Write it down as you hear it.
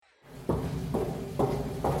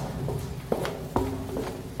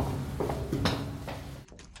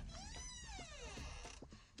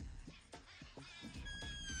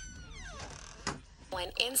on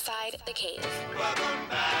Inside the Cave. Welcome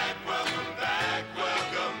back, welcome back,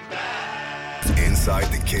 welcome back. Inside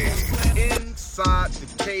the Cave. Inside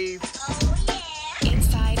the Cave. Oh, yeah.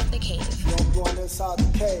 Inside the Cave. I'm going inside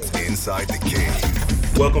the cave. Inside the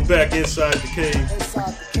Cave. Welcome back Inside the Cave.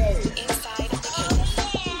 Inside the cave. Inside the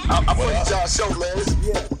Cave. I'm putting y'all show, man.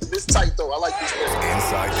 This tight though. I like this thing.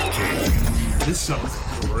 Inside the Cave. This sounds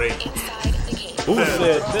great. Inside the Cave. Who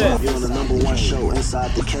said that? You're on the #1 show,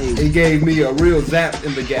 Inside the Cave. It gave me a real zap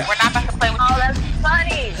in the gap. We're not about to play with. Oh, that's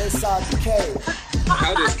funny. Inside the cave.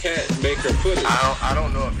 How does Cat make her footage? I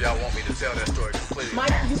don't know if y'all want me to tell that story completely.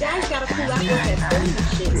 Mike, you guys gotta cool out with that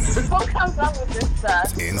shit. Who comes up with this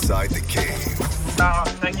stuff? Inside the Cave.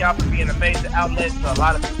 Thank y'all for being a major outlet for a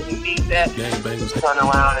lot of people who need that. Gangbangers. Turn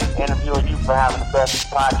around and interviewing you for having the best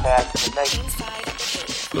podcast in the nation. Inside the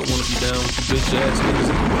Cave. Don't want to be down with you bitch ass niggas.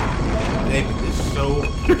 Baby, this show is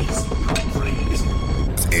crazy.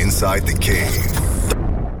 Inside the Cave.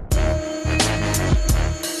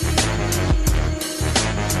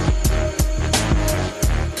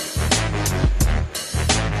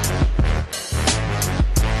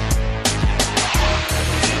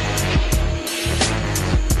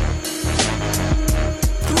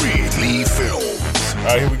 3D Films. All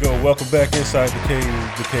right, here we go. Welcome back Inside the Cave,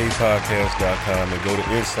 thecavepodcast.com, and go to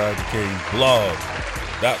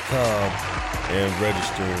InsideTheCaveBlog.com and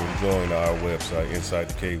register and join our website,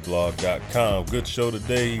 InsideTheCaveBlog.com. Good show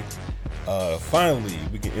today. Finally,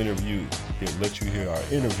 we can let you hear our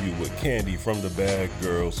interview with Kandy from the Bad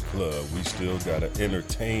Girls Club. We still got to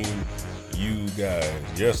entertain you guys.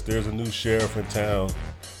 Yes, there's a new sheriff in town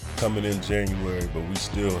coming in January, but we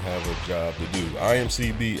still have a job to do. I am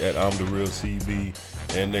CB at I'm the Real CB,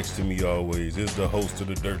 and next to me always is the host of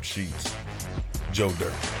the Dirt Sheets, Joe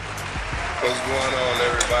Dirt. What's going on,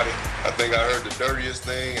 everybody? I think I heard the dirtiest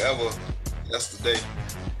thing ever yesterday.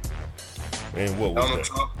 And what was Donald that?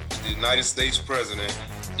 Trump, the United States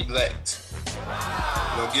President-elect.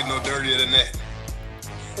 Don't get no dirtier than that.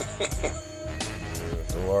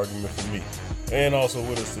 No argument for me. And also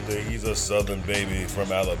with us today, he's a Southern baby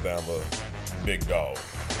from Alabama, Big Dog.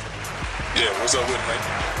 Yeah, what's up with it, man?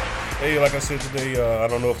 Hey, like I said today, I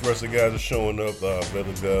don't know if the rest of the guys are showing up,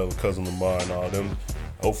 Brother Bell, Cousin Lamar, and all them.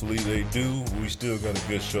 Hopefully they do. We still got a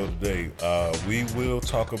good show today. We will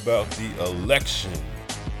talk about the election.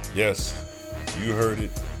 Yes, you heard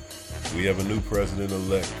it. We have a new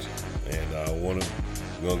president-elect, and we're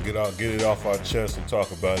gonna get it off our chest and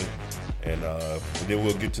talk about it. And then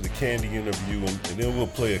we'll get to the Kandy interview, and then we'll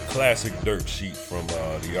play a classic dirt sheet from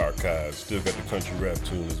the archives. Still got the country rap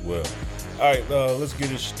tune as well. All right, let's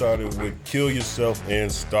get it started with Kill Yourself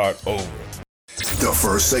and Start Over. The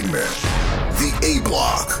first segment, the A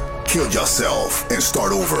Block. Kill yourself and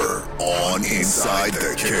start over on Inside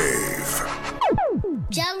the Cave.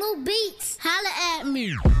 Jello Beats, holla at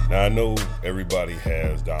me. Now I know everybody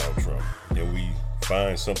has Donald Trump, and we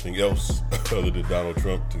find something else other than Donald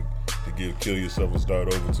Trump to give Kill Yourself and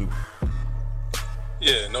Start Over to.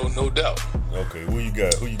 Yeah, no doubt. Okay, who you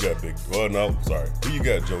got, Big? Well, no, sorry. Who you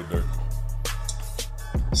got, Joe Dirt?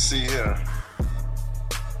 See here.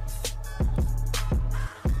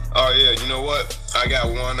 Oh yeah, you know what? I got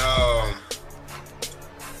one.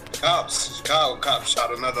 Chicago cop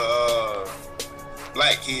shot another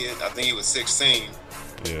black kid. I think he was 16.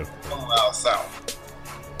 Yeah. From out south.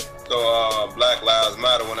 So Black Lives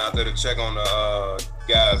Matter went out there to check on the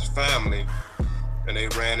guy's family, and they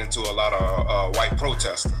ran into a lot of white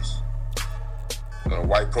protesters.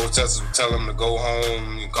 White protesters would tell them to go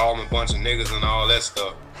home and call them a bunch of niggas and all that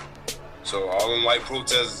stuff. So all them white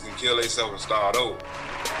protesters can kill themselves and start over.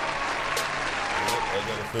 I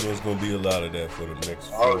got a feeling it's going to be a lot of that for the next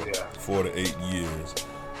 4 to 8 years.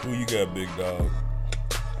 Who you got, Big Dog?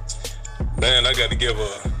 Man, I got to give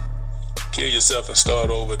a Kill Yourself and Start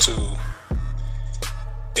Over to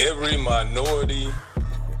every minority,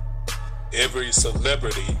 every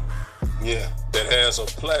celebrity that has a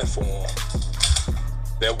platform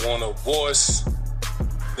that want to voice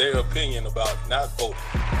their opinion about not voting.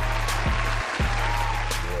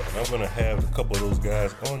 Yeah, and I'm going to have a couple of those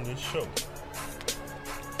guys on this show.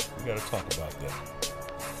 We got to talk about that.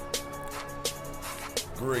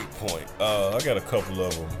 Great point. I got a couple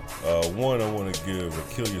of them. One, I want to give a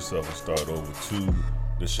Kill Yourself and Start Over to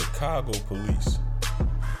the Chicago police.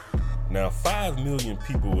 Now, 5 million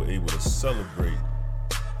people were able to celebrate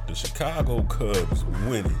the Chicago Cubs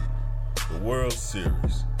winning the World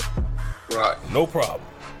Series. Right. No problem.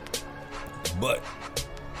 But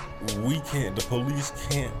the police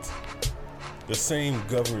can't. The same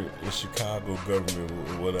government in Chicago, government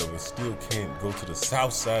or whatever, still can't go to the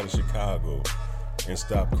south side of Chicago and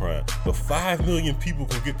stop crime. But 5 million people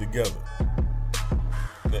can get together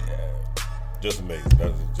Just amazing.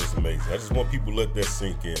 That was just amazing. I just want people to let that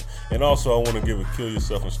sink in. And also, I want to give a Kill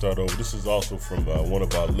Yourself and Start Over. This is also from one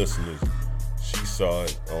of our listeners. She saw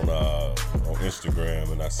it on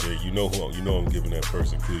Instagram, and I said, you know I'm giving that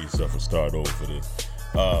person Kill Yourself and Start Over for this.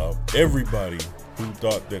 Everybody who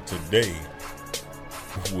thought that today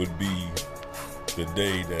would be the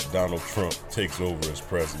day that Donald Trump takes over as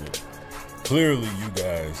president. Clearly, you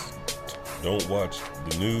guys don't watch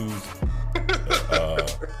the news.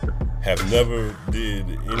 Have never did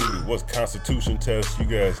what's Constitution test. You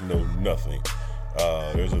guys know nothing.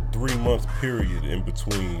 There's a 3-month period in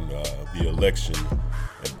between the election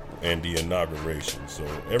and the inauguration. So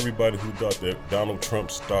everybody who thought that Donald Trump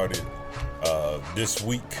started this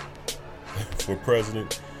week for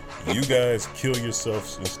president, you guys kill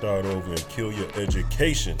yourselves and start over, and kill your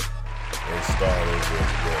education and start over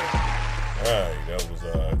as well. All right, that was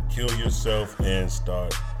kill yourself and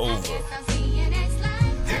start over.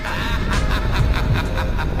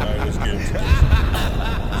 Alright, let's get into this.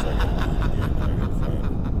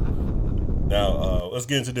 Now, let's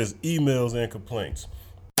get into this. Emails and complaints.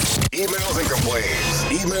 Emails and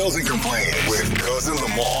complaints with Cousin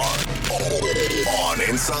Lamar on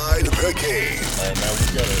Inside the Cave. Alright, now we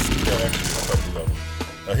got actually a couple of them.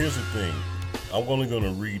 Now, here's the thing. I'm only going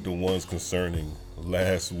to read the ones concerning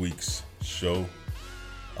last week's show.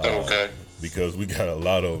 Okay. Because we got a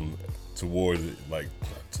lot of them towards it, like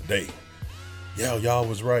today. Yeah, y'all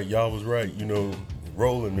was right. You know,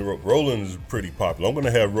 Roland is pretty popular. I'm going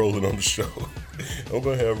to have Roland on the show. I'm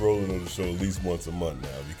going to have Roland on the show at least once a month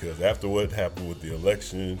now, because after what happened with the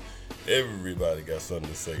election, everybody got something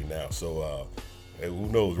to say now. So, who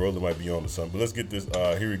knows? Roland might be on to something. But let's get this.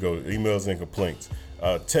 Here we go. Emails and complaints.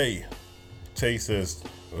 Tay says,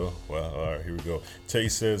 all right, here we go. Tay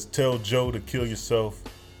says, tell Joe to kill yourself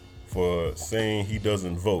for saying he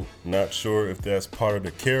doesn't vote. Not sure if that's part of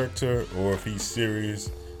the character or if he's serious,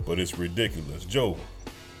 but it's ridiculous. Joe,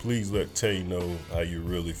 please let Tay know how you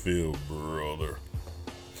really feel, brother.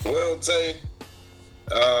 Well, Tay,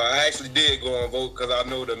 I actually did go and vote because I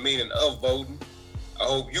know the meaning of voting. I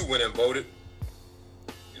hope you went and voted.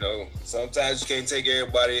 You know, sometimes you can't take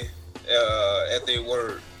everybody at their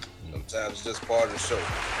word. Sometimes it's just part of the show.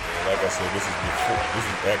 And like I said, this is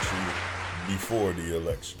actually before the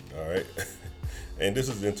election, all right? And this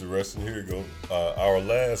is interesting. Here we go. Our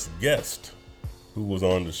last guest who was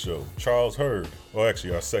on the show, Charles Hurd, or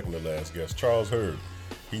actually our second to last guest, Charles Hurd,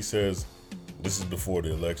 he says, this is before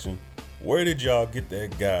the election, where did y'all get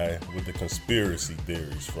that guy with the conspiracy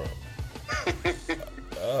theories from?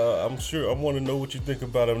 I'm sure, I want to know what you think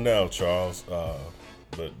about him now, Charles.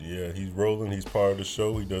 But yeah, he's rolling, he's part of the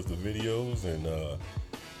show, he does the videos, and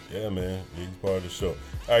yeah, man, he's part of the show. All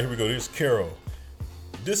right, here we go. Here's Carol.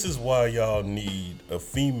 This is why y'all need a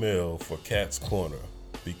female for Cat's Corner,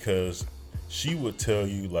 because she would tell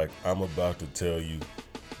you, like I'm about to tell you,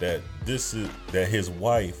 that his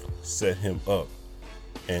wife set him up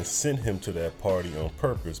and sent him to that party on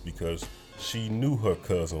purpose because she knew her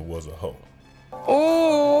cousin was a hoe.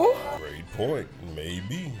 Ooh. Great point.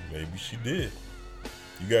 Maybe she did.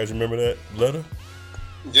 You guys remember that letter?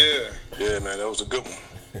 Yeah. Yeah, man, that was a good one.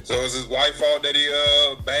 So is his wife's fault that he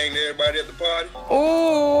banged everybody at the party?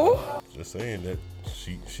 Ooh. Just saying that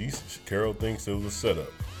Carol thinks it was a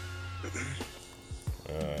setup.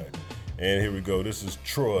 All right. And here we go. This is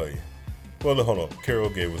Troy. Well, hold on. Carol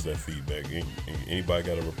gave us that feedback. Anybody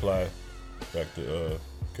got a reply back to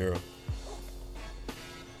Carol?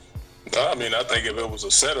 I mean, I think if it was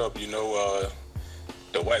a setup, you know,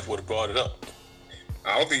 the wife would have brought it up.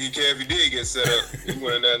 I don't think he cared if he did get set up. He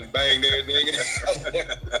went in there and banged everything.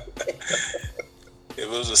 If it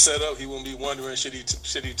was a setup, he wouldn't be wondering should he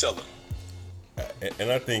tell her.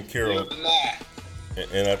 And I think Carol.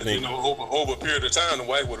 And I think, you know, over a period of time, the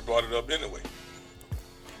wife would have brought it up anyway.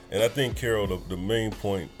 And I think Carol, the main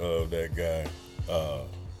point of that guy, hold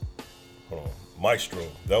on, Maestro,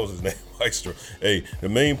 that was his name, Maestro. Hey, the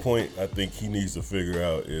main point I think he needs to figure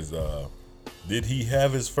out is, did he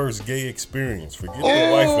have his first gay experience? Forget the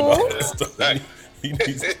wife and all that stuff. He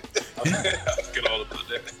needs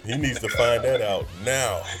he needs to find that out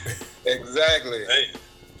now. Exactly. Hey,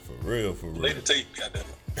 for real. Play the tape, goddamn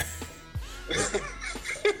it.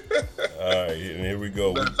 All right, and here we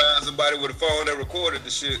go. Better find somebody with a phone that recorded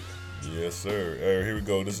the shit. Yes, sir. All right, here we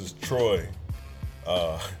go. This is Troy.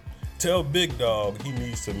 Tell Big Dog he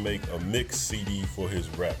needs to make a mix CD for his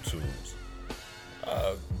rap tunes.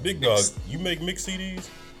 Big Dog, you make mix CDs?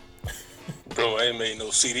 Bro, I ain't made no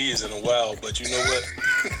CDs in a while, but you know what?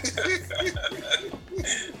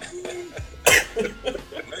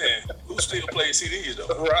 Man, who still plays CDs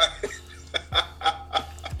though? Right.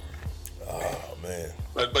 Oh man.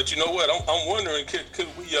 But But you know what? I'm wondering, could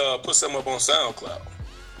we put something up on SoundCloud?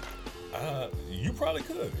 You probably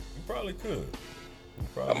could.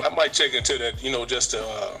 I might check into that, just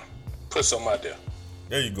to put something out there.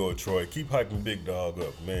 There you go, Troy. Keep hyping Big Dog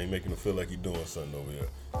up, man. Making him feel like he's doing something over there.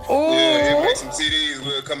 Yeah, he'll make some CDs.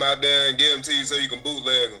 We'll come out there and give them to you so you can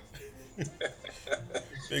bootleg them.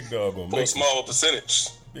 Big Dog gonna for make a small percentage.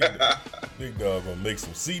 Big Dog gonna make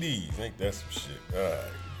some CDs. Ain't that some shit? All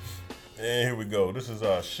right. And here we go. This is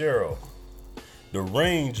Cheryl. The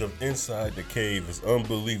range of Inside the Cave is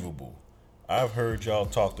unbelievable. I've heard y'all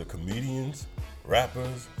talk to comedians,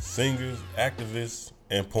 rappers, singers, activists,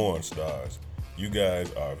 and porn stars. You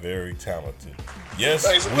guys are very talented. Yes,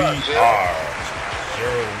 we are.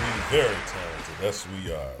 Cheryl, we very talented. Yes,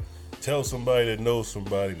 we are. Tell somebody that knows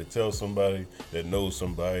somebody to tell somebody that knows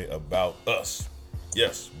somebody about us.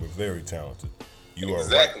 Yes, we're very talented. You are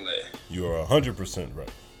exactly right. You are 100% right.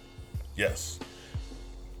 Yes.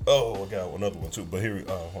 Oh, I got another one too. But here,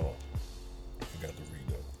 hold on. I forgot to read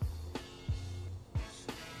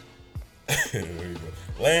that. There you go.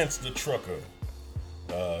 Lance the Trucker.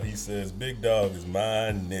 He says, Big Dog is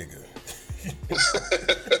my nigga.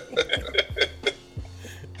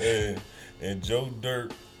 and Joe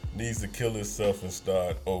Dirt needs to kill himself and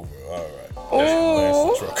start over. All right.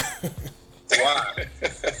 Lance the Trucker. Why?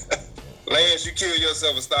 Lance, you kill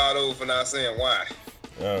yourself and start over for not saying why.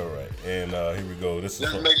 All right. And here we go. This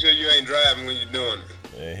is just make sure you ain't driving when you're doing it.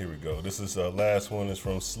 And here we go. This is last one is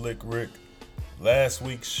from Slick Rick. Last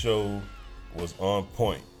week's show was on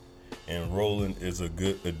point. And Roland is a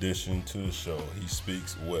good addition to the show. He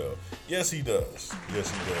speaks well. Yes, he does. Yes,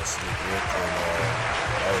 he does, Slick Rick. And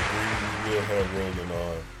I agree. We will have Roland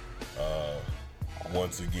on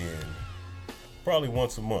once again. Probably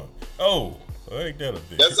once a month. Oh, ain't that a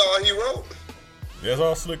bit? That's all he wrote? That's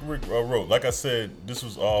all Slick Rick wrote. Like I said, this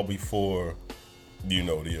was all before, the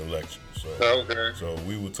election. So, okay. So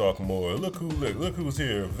we will talk more. Look who's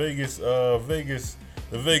here. Vegas, the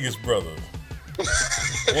Vegas brother.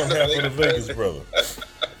 One half of the Vegas brother.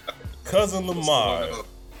 Cousin Lamar.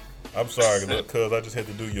 I'm sorry, cuz I just had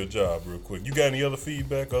to do your job real quick. You got any other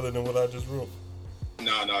feedback other than what I just wrote?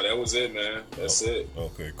 No, that was it, man. That's it.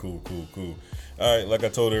 Okay, cool. All right, like I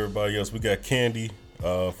told everybody else, we got Kandy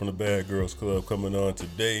from the Bad Girls Club coming on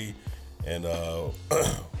today, and we're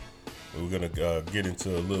gonna get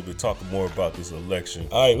into a little bit, talk more about this election.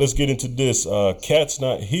 All right, let's get into this. Kat's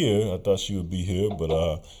not here. I thought she would be here, but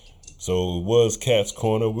so it was Kat's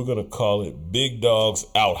Corner. We're gonna call it Big Dog's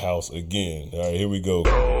Outhouse again. All right, here we go.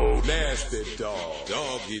 Nasty dog,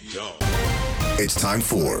 doggy dog. It's time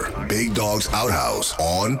for Big Dog's Outhouse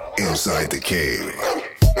on Inside the Cave.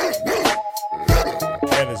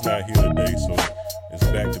 Cat is not here today, so it's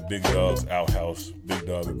back to Big Dog's Outhouse. Big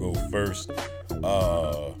Dog will go first.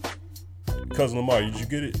 Cousin Lamar, did you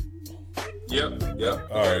get it? Yep.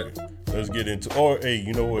 All right, let's get into. Or hey,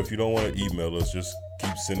 you know what? If you don't want to email us, just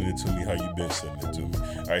keep sending it to me how you've been sending it to me.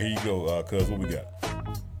 All right, here you go, cuz. What we got?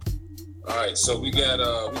 All right, so we got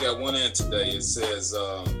one in today. It says,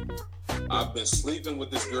 I've been sleeping with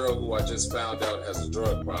this girl who I just found out has a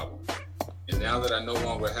drug problem. And now that I no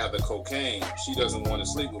longer have the cocaine, she doesn't want to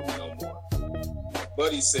sleep with me no more. My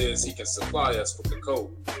buddy says he can supply us with the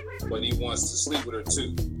coke, but he wants to sleep with her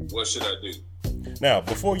too. What should I do? Now,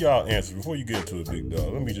 before y'all answer, before you get into it, Big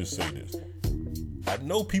Dog, let me just say this. I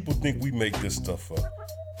know people think we make this stuff up,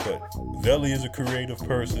 but Velly is a creative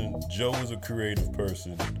person, Joe is a creative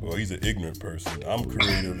person, or he's an ignorant person. I'm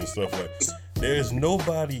creative and stuff like that. There's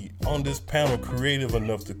nobody on this panel creative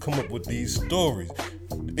enough to come up with these stories.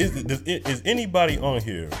 Is anybody on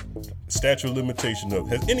here, statute of limitation of,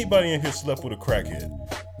 has anybody in here slept with a crackhead?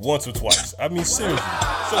 Once or twice? I mean, seriously.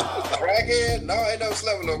 So, crackhead? No, I ain't never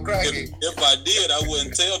slept with no crackhead. If I did, I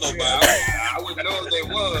wouldn't tell nobody. I wouldn't know if they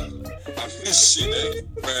was. Shit, they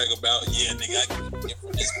brag about, nigga, I get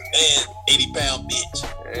from this bad 80-pound bitch.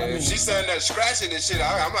 If she's starting that scratching and shit,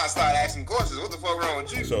 I might start asking questions. What the fuck wrong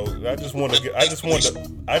with you? So I just wanted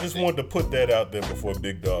to put that out there before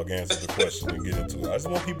Big Dog answers the question and get into it. I just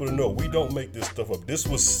want people to know we don't make this stuff up. This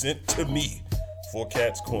was sent to me for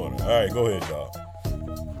Cat's Corner. All right, go ahead, dog.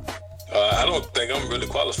 I don't think I'm really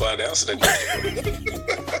qualified to answer that question.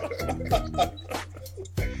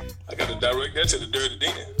 I got to direct that to the Dirty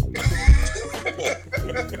Den.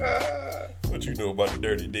 What you know about the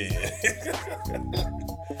Dirty Den?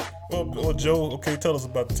 well, Joe, okay, tell us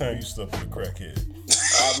about the time you slept with a crackhead.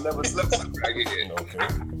 I've never slept with a crackhead. Okay.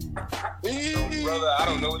 Brother, I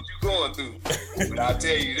don't know what you're going through. But I'll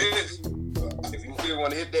tell you this. If you still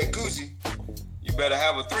want to hit that coochie, you better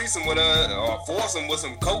have a threesome with her or a foursome with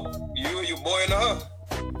some coke. You and your boy and her.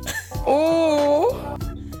 Oh.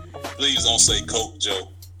 Please don't say coke, Joe.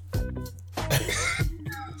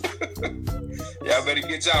 Y'all better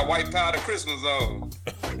get y'all white powder Christmas on.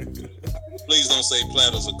 Please don't say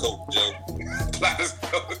platters of Coke, Joe. Platters of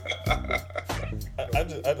Coke.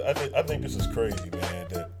 I think this is crazy, man,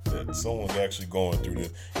 that someone's actually going through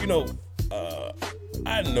this. You know,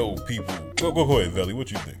 I know people. Go ahead, Velly.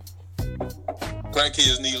 What you think?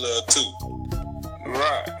 Crackheads need love too.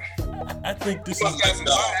 Right. I think this got is some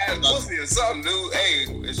ass pussy or something, dude. Hey,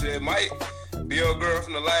 it might be your girl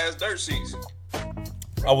from the last dirt sheets.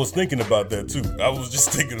 I was thinking about that too. I was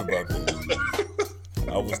just thinking about that.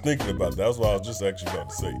 That's what I was just actually about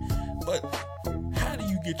to say. But how do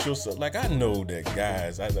you get yourself? Like, I know that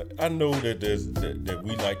guys, I know that that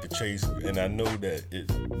we like to chase, and I know that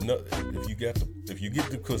if you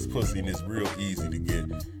get the pussy, and it's real easy to get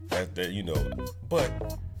that you know. But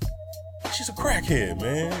she's a crackhead,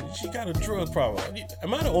 man. She got a drug problem.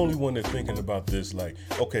 Am I the only one that's thinking about this? Like,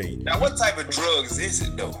 okay. Now, what type of drugs is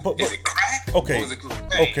it, though? Is it crack? Okay. Or is it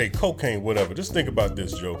cocaine? Okay, cocaine, whatever. Just think about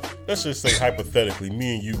this, Joe. Let's just say, hypothetically,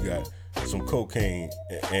 me and you got some cocaine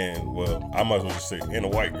and, well, I might as well just say, and a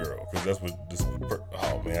white girl, because that's what this,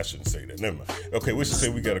 oh, man, I shouldn't say that. Never mind. Okay, we should say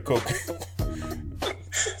we got a cocaine.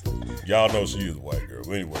 Y'all know she is a white girl.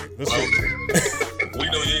 But anyway, let's go. We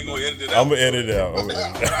know you ain't gonna edit it out. I'm gonna edit it out.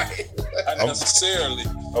 Not necessarily.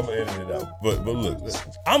 I'm gonna edit it out. But look,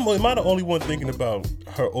 am I the only one thinking about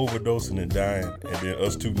her overdosing and dying, and then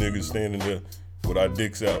us two niggas standing there with our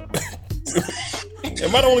dicks out?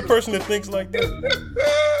 Am I the only person that thinks like that?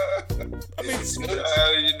 I mean,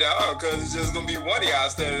 you know, because it's just gonna be one of y'all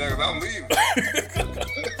standing there because I'm leaving.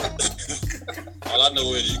 All I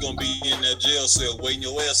know is you're gonna be in that jail cell waiting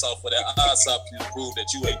your ass off for that autopsy to prove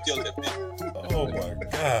that you ain't killed that bitch. Oh my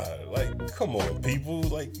God. Like, come on, people.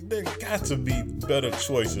 Like, there got to be better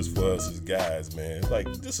choices for us as guys, man.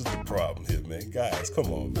 Like, this is the problem here, man. Guys,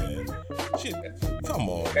 come on, man. Shit, come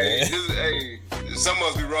on, man. Hey, something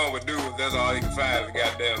must be wrong with dudes. That's all he can find is a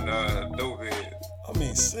goddamn dope head. I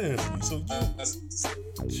mean, seriously. So,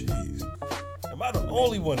 jeez. Am I the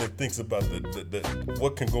only one that thinks about the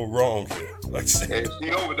what can go wrong here? Like, hey, if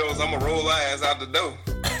she overdose, I'm gonna roll her ass out the door.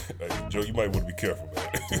 Hey, Joe, you might want to be careful, man.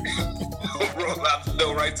 Roll out the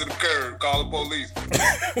door right to the curb. Call the police.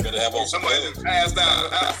 Better have on somebody just passed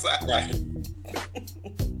out outside. Right.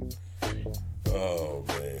 Oh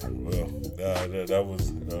man. Well, that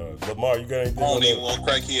was Lamar. You got anything? I don't even want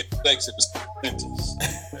crackhead sex in the sentence.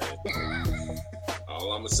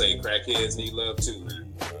 All I'm gonna say, crackheads need love too, man.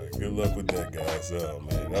 Good luck with that, guys. Oh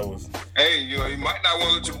man, that was. Hey, you might not want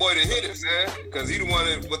to let your boy to hit it, man, because he the one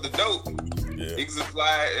with the dope. Yeah. He can just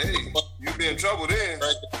like, hey, you be in trouble then.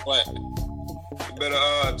 You better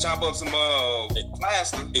chop up some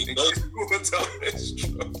plaster and get you into this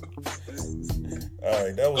trouble. All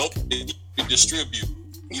right, that was. Don't distribute.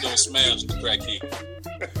 You don't smash the crackhead.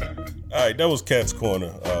 All right, that was Cat's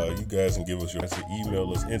Corner. You guys can give us your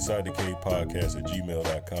email us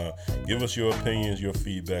insidethecavepodcast@gmail.com. Give us your opinions, your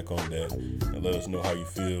feedback on that, and let us know how you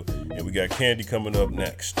feel. And we got Kandy coming up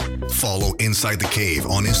next. Follow Inside the Cave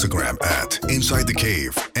on Instagram at Inside the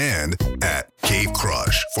Cave and at Cave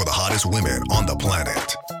Crush for the hottest women on the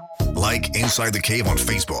planet. Like Inside the Cave on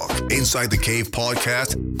Facebook, Inside the Cave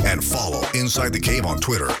Podcast, and follow Inside the Cave on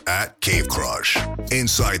Twitter at Cave Crush.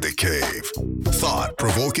 Inside the Cave.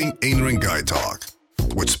 Thought-provoking in-ring guy talk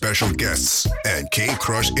with special guests and Cave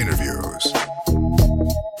Crush interviews.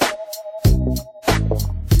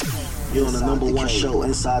 You're on the number one show,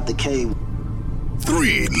 Inside the Cave.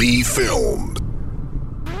 3 Lee filmed.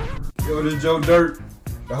 Yo, this is Joe Dirt,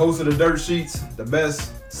 the host of the Dirt Sheets, the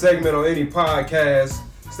best segment on any podcast.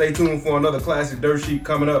 Stay tuned for another classic Dirt Sheet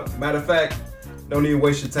coming up. Matter of fact, don't need to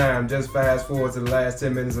waste your time. Just fast forward to the last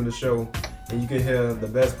 10 minutes of the show, and you can hear the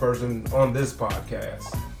best person on this podcast,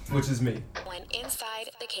 which is me. When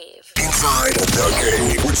Inside the Cave. Inside the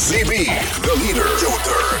Cave with CB, the leader, Joe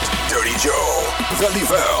Dirt, Dirty Joe, Velly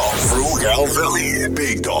Val, Frugal Velly,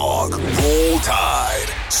 Big Dog, Roll Tide,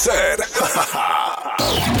 Said,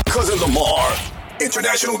 Cousin Lamar,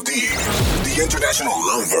 International D, the International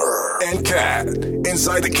Lover, and Cat.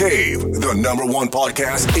 Inside the Cave, the number one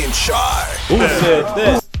podcast in Chi. Who said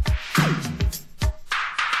that?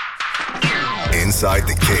 Inside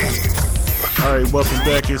the Cave. All right, welcome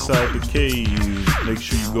back Inside the Cave. Make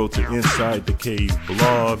sure you go to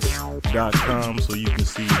InsideTheCaveBlog.com so you can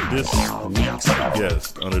see this week's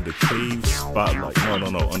guest under the Cave Spotlight.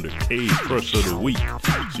 No, under Cave Crush of the Week.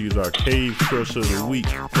 She's our Cave Crush of the Week.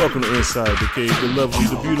 Welcome to Inside the Cave, the lovely,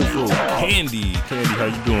 the beautiful Kandy. Kandy, how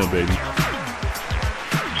you doing, baby?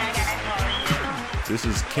 This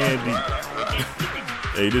is Kandy.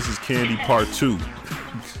 Hey, this is Kandy Part 2.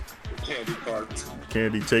 Kandy Part 2.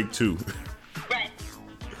 Kandy Take 2.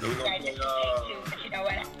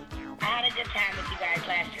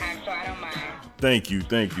 Thank you.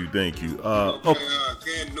 Okay,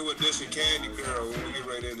 New Edition Kandy Girl when we get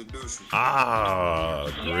ready to introduce you.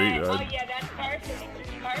 Great. Yes. Oh, yeah, that's perfect.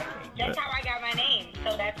 That's how I got my name,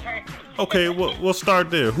 so that's perfect. Okay, we'll start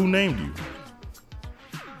there. Who named you?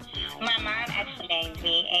 My mom actually named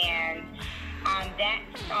me, and that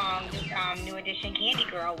song, New Edition Kandy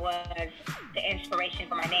Girl, was the inspiration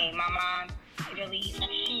for my name. My mom, really,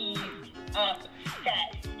 she's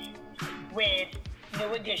obsessed with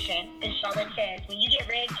New Edition, and Charlotte says, when you get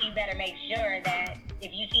rich, you better make sure that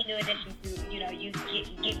if you see New Edition, you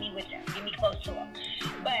get me with them, get me close to them.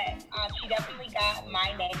 But she definitely got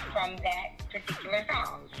my name from that particular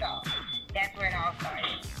song, so that's where it all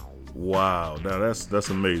started. Wow, now that's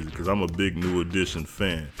amazing because I'm a big New Edition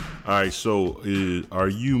fan. All right, so are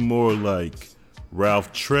you more like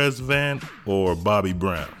Ralph Tresvant or Bobby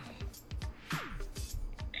Brown?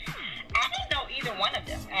 I don't know either one of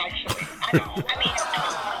them, actually. I mean,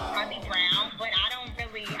 Bobby Brown, but I don't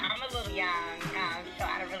really. I'm a little young, so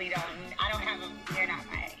I don't have them. They're not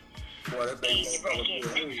my age bracket.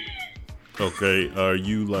 Okay, are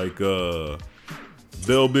you like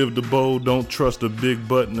Belle Biv DeVoe, Don't Trust a Big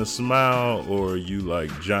Butt and a Smile, or are you like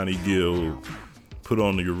Johnny Gill, Put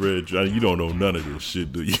on your red? You don't know none of this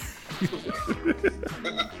shit, do you? No,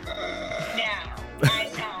 I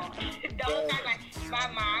don't. Those are like, my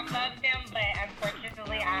mom loves them, but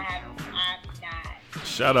unfortunately I have not.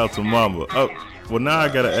 Shout out to Mama. Well, now I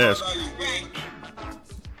gotta ask.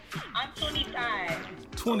 I'm 25.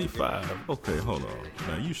 25. Okay, hold on.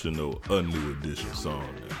 Now you should know a New Edition song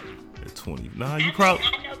now. At 20. Nah, you probably.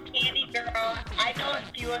 I know Kandy Girl. I know a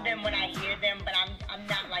few of them when I hear them, but I'm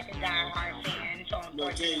not like a diehard fan. So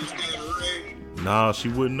unfortunately, I don't. Nah, she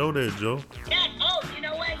wouldn't know that, Joe. Yeah. Oh, you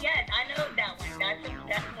know what? Yes, I know that one.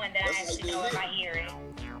 That's one that I actually know if I hear it.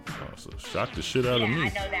 Oh, so shock the shit out of me. Yeah, I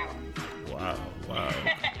know that one. Wow.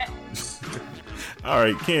 All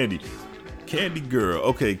right, Kandy Girl.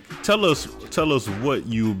 Okay, tell us what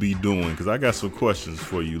you'll be doing, because I got some questions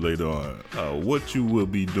for you later on. What you will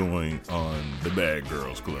be doing on the Bad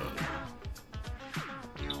Girls Club?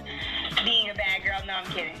 Being a bad girl? No, I'm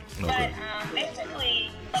kidding. Okay. But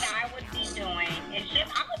basically, what I would be doing is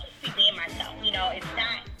I would just be being myself. It's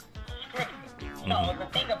not scripted. So the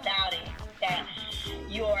thing about it is that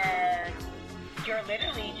you're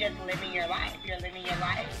literally just living your life. You're living your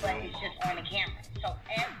life, but it's just on the camera. So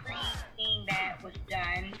everything that was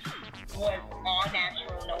done was all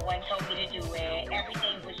natural. No one told me to do it.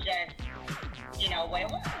 Everything was just, what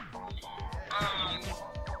it was.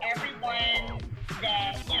 Everyone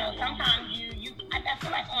that, sometimes I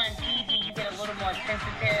feel like on TV you get a little more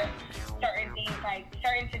sensitive. Certain things, like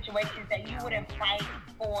certain situations that you wouldn't fight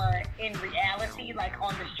for in reality, like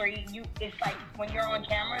on the street, it's like when you're on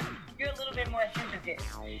camera, you're a little bit more sensitive.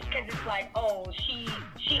 Because it's like, oh, she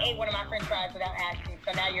ate one of my french fries without asking,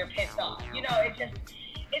 so now you're pissed off.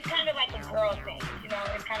 It's kind of like a girl thing.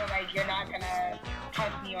 It's kind of like, you're not going to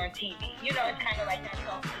punch me on TV. It's kind of like that.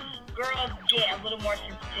 So girls get a little more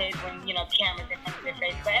sensitive when, cameras in front of their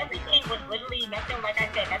face. But everything was literally nothing, like I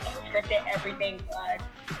said, nothing was scripted. Everything was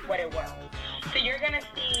what it was. So you're gonna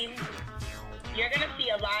see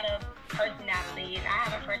a lot of personalities. I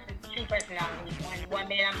have two personalities. One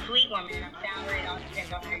minute I'm sweet, one minute I'm sour. It all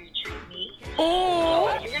depends on how you treat me. Oh.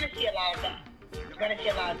 So you're gonna see a lot of that.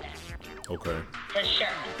 Okay. For sure.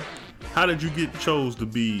 How did you get chose to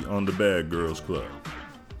be on the Bad Girls Club?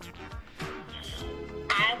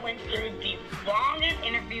 I went through the longest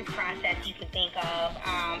interview process you could think of.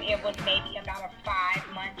 It was maybe about a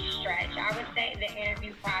 5-month stretch. I would say the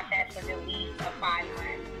interview process was at least a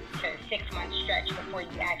 5-month to 6-month stretch before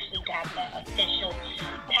you actually got the official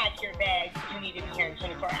pack your bags. You need to be here in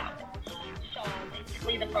 24 hours. So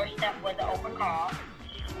basically the first step was an open call.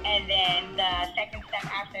 And then the second step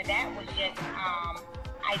after that was just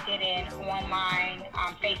I did an online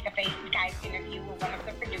face-to-face Skype interview with one of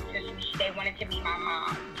the producers. They wanted to meet my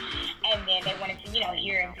mom. And then they wanted to,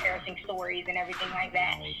 hear embarrassing stories and everything like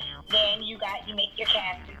that. Then you make your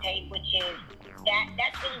casting tape, which is,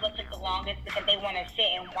 that's really what took the longest, because they want to sit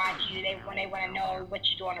and watch you. They want to know what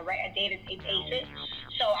you do on a day-to-day basis.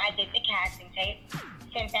 So I did the casting tape,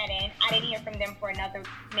 sent that in. I didn't hear from them for another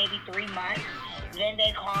maybe 3 months. Then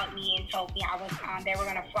they called me and told me they were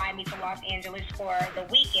going to fly me to Los Angeles for the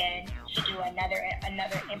weekend to do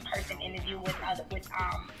another in-person interview with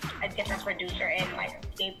a different producer, and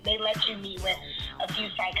they let you meet with a few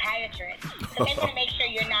psychiatrists. So they want to make sure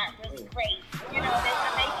you're not really crazy. They want to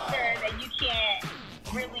make sure that you can't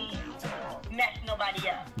really mess nobody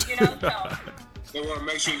up. So they want to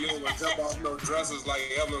make sure you don't jump off no dresses like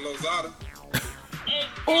Evelyn Lozada.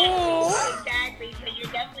 Exactly. So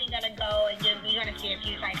you're definitely gonna go and you're gonna see a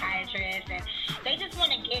few psychiatrists, and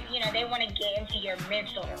your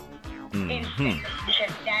mental instantly,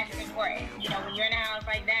 because that's important. You know, when you're in a house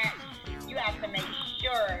like that, you have to make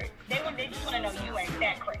sure they just want to know you ain't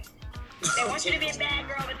that crazy. They want you to be a bad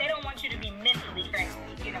girl, but they don't want you to be mentally crazy.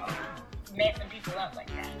 You know, messing people up like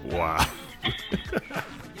that. Wow.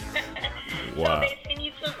 So they send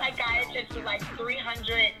you to a psychiatrist with like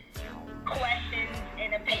 300 questions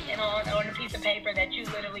on a piece of paper that you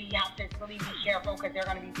literally have to really be careful, because they're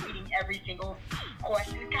going to be reading every single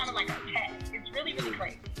question. It's kind of like a test. It's really, really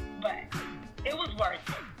crazy, but it was worth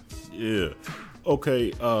it. Yeah.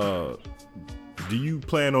 Okay. Do you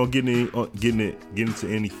plan on getting into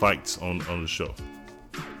any fights on the show?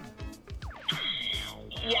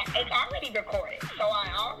 Yeah, it's already recorded. So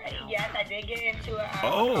I did get into a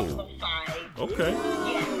couple of fights. Okay.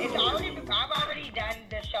 Yes, I've already done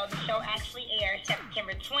the show. The show actually airs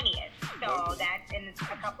September 20th. So that's in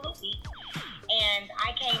a couple of weeks. And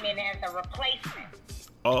I came in as a replacement.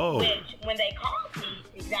 Oh. Which, when they called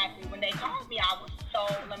me, I was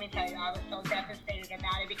so devastated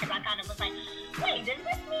about it, because I kind of was like, wait, does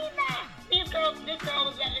this mean that this girl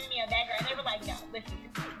was better than me or that girl? And they were like, no, listen,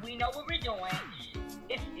 we know what we're doing.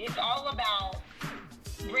 It's all about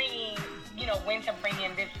bringing, when to bring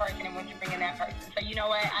in this person and when to bring in that person. So you know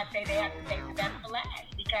what? I say they have to take the best for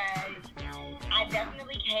last, because I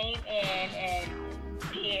definitely came in and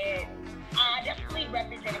I definitely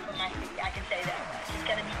represented for my city. I can say that.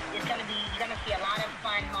 You're gonna see a lot of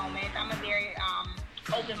fun moments. I'm a very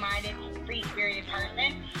open-minded, free-spirited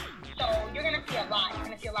person. So you're gonna see a lot. You're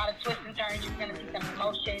gonna see a lot of twists and turns. You're gonna see some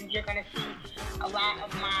emotions. You're gonna see a lot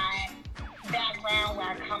of my background, where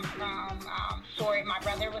I come from. My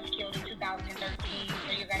brother was killed in 2013,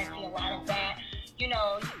 so you're gonna see a lot of that.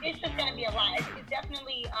 It's just gonna be a lot. It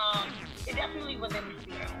definitely was in the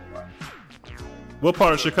spirit. What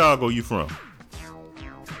part of Chicago you from?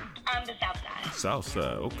 The South Side. South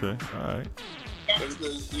Side. Okay. All right.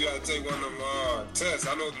 You gotta take one of them tests.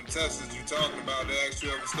 I know them tests that you talking about. They asked you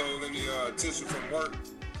ever stole any tissue from work.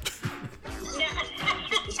 No,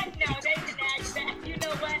 they didn't ask that. You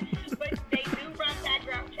know what? But they do run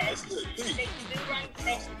background tests.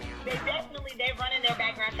 They're running their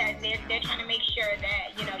background tests. They're trying to make sure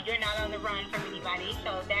that you're not on the run from anybody.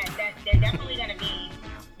 So that they're definitely gonna be.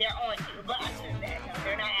 They're on you, but other than that, no,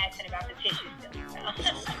 they're not asking about the tissue still.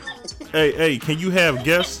 No. Hey, can you have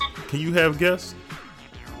guests?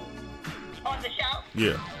 On the show?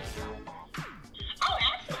 Yeah. Oh,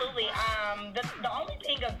 absolutely. The only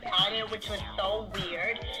thing about it, which was so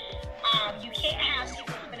weird, you can't have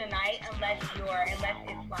people spend a night unless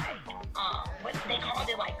it's like, what they called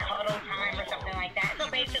it, like cuddle time or something like that. So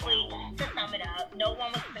basically, to sum it up, no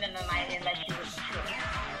one was spending the night unless you was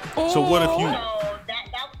true. So what if you?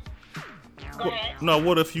 So go ahead. No,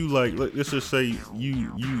 what if you let's just say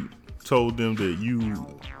you told them that you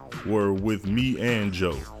were with me and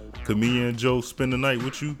Joe. Could me and Joe spend the night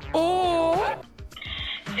with you? You know what?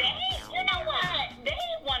 They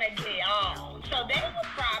want to get on, so they would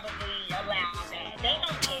probably allow that. They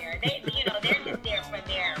don't care. They're just there for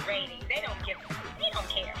their ratings. They don't care.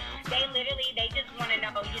 They just want to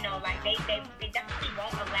know, they definitely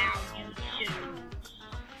won't allow you to,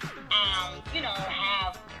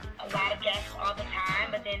 have a lot of guests all the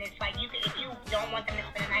time. But then it's like, if you don't want them to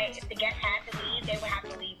spend the night, if the guests had to leave, they would have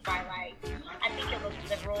to leave by I think the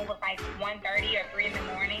rule was 1:30 or 3 in the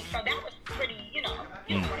morning. So that was pretty, you want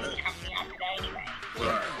any company after that anyway.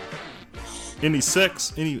 Right. Any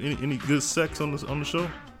sex? Any good sex on the show?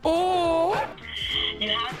 You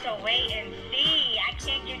have to wait and see. I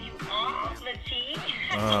can't give you all the tea.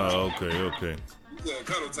 Okay. Yeah,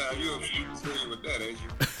 cuddle time. You're familiar with that, ain't you?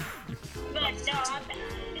 But no, I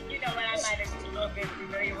might have a little bit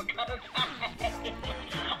familiar with cuddle time.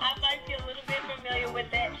 I might be a little bit familiar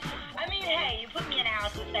with it. I mean, hey, you put me in a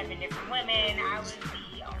house with 7 different women. I was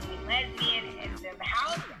the only lesbian in the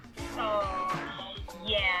house. So,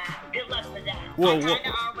 yeah, good luck with that. I kind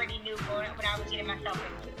of already knew what I was getting myself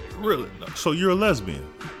into. Really? So you're a lesbian?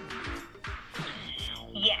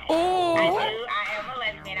 Yes, I do. I am a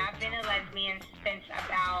lesbian. I've been a lesbian since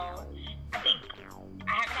about, I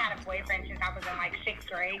haven't had a boyfriend since I was in 6th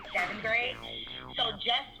grade, 7th grade. So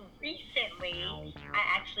just recently, I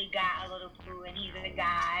actually got a little boo, and he's a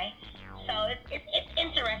guy. So it's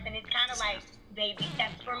interesting. It's kind of like baby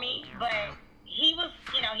steps for me, but he was,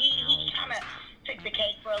 he kind of took the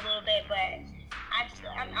cake for a little bit, but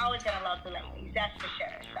I'm always gonna love the ladies, that's for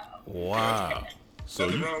sure. So wow.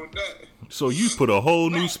 So you put a whole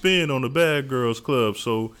new spin on the Bad Girls Club.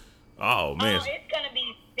 So, oh man. Oh, it's gonna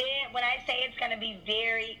be when I say it's gonna be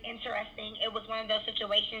very interesting. It was one of those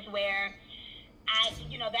situations where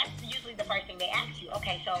that's usually the first thing they ask you.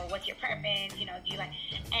 Okay, so what's your preference? You know, do you like?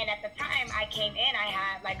 And at the time I came in, I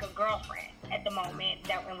had like a girlfriend at the moment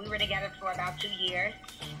that when we were together for about 2 years,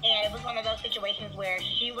 and it was one of those situations where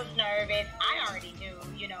she was nervous. I already knew,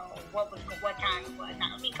 you know, what time it was.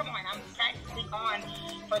 I mean, come on, I'm practically gone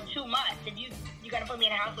for 2 months. If you're gonna put me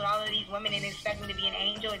in a house with all of these women and expect me to be an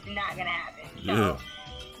angel, it's not gonna happen. So Yeah.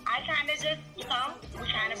 I kind of just, you know, we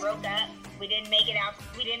kind of broke up. We didn't make it out.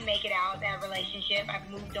 That relationship. I've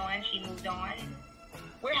moved on. She moved on.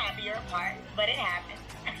 We're happier apart, but it happened.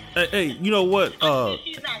 Hey, you know what?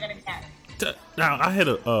 She's not gonna be happy. Now, I had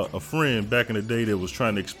a friend back in the day that was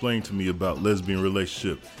trying to explain to me about lesbian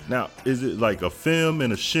relationship. Now, is it like a femme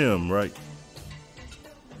and a shim, right?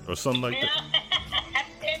 Or something like that? A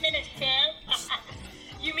femme and a shim?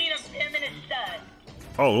 You mean a femme and a stud?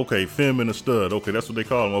 Oh, okay. Femme and a stud. Okay, that's what they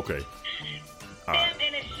call them. Okay. All right. Femme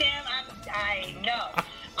and a shim, I know.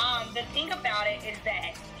 The thing about it is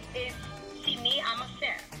that, see me, I'm a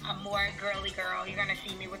femme. I'm more a girly girl. You're going to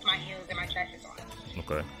see me with my heels and my dresses on.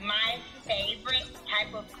 Okay. My favorite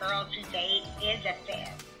type of girl to date is a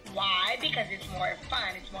femme. Why? Because it's more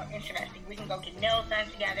fun. It's more interesting. We can go get nails done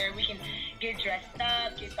together. We can get dressed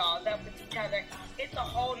up, get dolled up with each other. It's a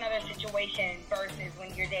whole nother situation versus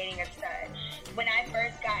when you're dating a stud. When I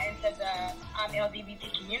first got into the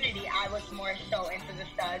LGBT community, I was more so into the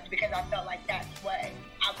studs because I felt like that's what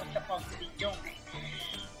I was supposed to be doing.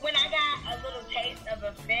 When I got a little taste of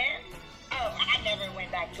a femme, I never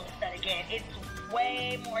went back to a stud again. It's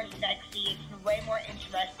way more sexy. It's way more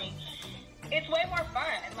interesting. It's way more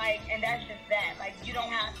fun, and that's just that. Like, you don't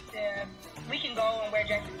have to. We can go and wear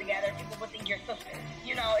dresses together. People will think you're sisters.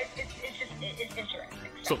 You know, it's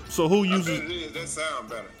interesting. So who uses? That sound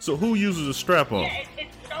better. So who uses a strap on? Yeah,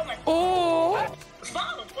 it's so much. Oh,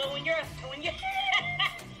 both. Well, when you're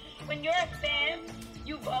when you're a femme,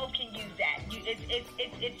 you both can use that.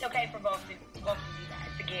 It's okay for both of you guys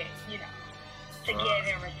to get to give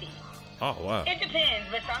and receive. Oh wow. It depends,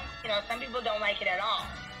 but some people don't like it at all.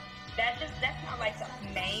 That's not like the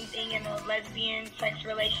main thing in a lesbian sex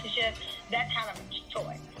relationship. That's kind of a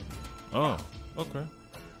choice. Oh, okay.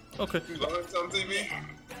 You learned something, TV? Yeah.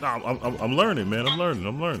 No, I'm learning, man. I'm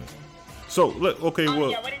learning. So, okay,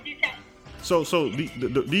 well. Yeah, what did you say? So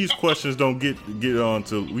these questions don't get on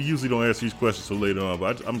till we usually don't ask these questions till later on.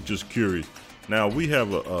 But I'm just curious. Now we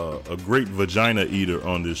have a great vagina eater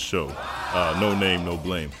on this show. No name, no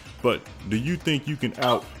blame. But do you think you can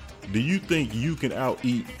out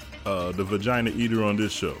eat the vagina eater on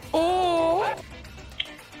this show? Oh,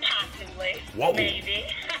 possibly. Whoa. Maybe.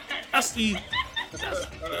 That's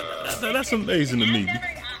amazing to me.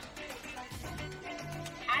 I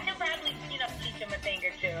can probably teach him a thing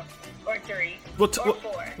or two or three Well, or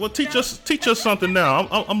four. Well, teach us something now.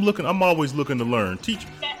 I'm always looking to learn. Teach.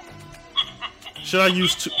 Should I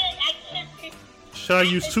use two? Should I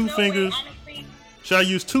use two fingers? Should I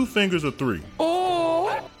use 2 fingers or 3? Oh.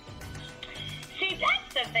 See,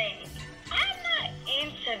 that's the thing. I'm not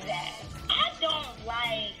into that. I don't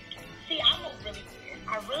like. See, I'm really weird.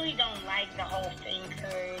 I really don't like the whole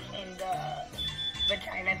fingers and the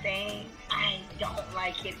vagina thing. I don't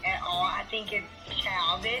like it at all. I think it's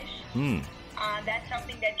childish. That's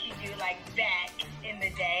something that you do like back in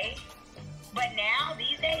the day. But now,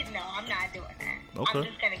 these days, no, I'm not doing that. Okay. I'm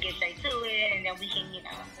just going to get straight to it, and then we can,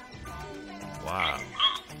 Wow.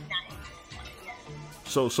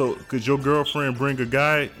 So could your girlfriend bring a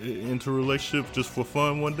guy into a relationship just for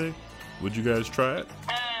fun one day? Would you guys try it?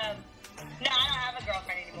 No, I don't have a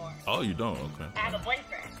girlfriend anymore. Oh, you don't? Okay. I have a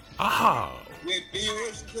boyfriend. Ah.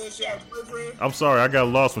 Yeah. I'm sorry, I got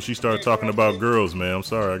lost when she started talking about girls, man. I'm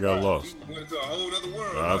sorry, I got lost. You went to a whole other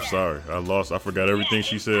world. I'm sorry, I forgot everything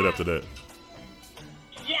she said after that.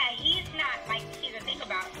 Yeah, he's not like. See, the thing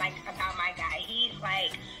about my guy, he's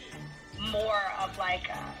like more of like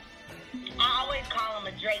a. I always call him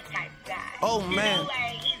a Drake type guy. Oh man. You know,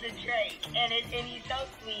 like he's a Drake, and he's so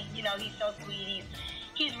sweet. He's so sweet.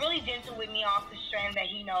 He's really gentle with me off the strength that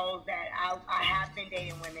he knows that I have been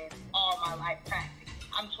dating women all my life practically.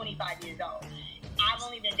 I'm 25 years old. I've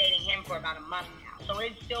only been dating him for about a month now, so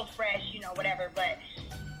it's still fresh, whatever. But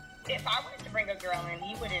if I were to bring a girl in,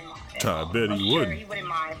 he wouldn't mind. I bet he wouldn't. He wouldn't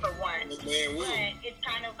mind for one. But it's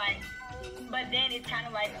kind of like. But then it's kind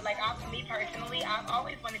of like me personally, I've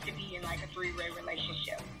always wanted to be in like a 3-way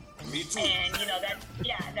relationship. Me too. And that's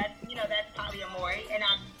polyamory, and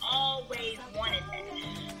I've always wanted that.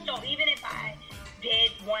 So even if I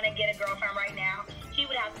did want to get a girlfriend right now, he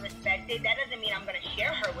would have to respect it. That doesn't mean I'm going to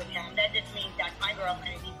share her with him. That just means that's my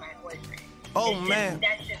girlfriend and he's my boyfriend.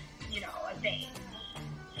 That's just a thing.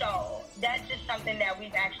 So that's just something that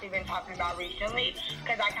we've actually been talking about recently,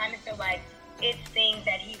 because I kind of feel like it's things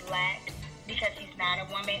that he lacks because he's not a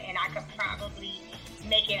woman, and I could probably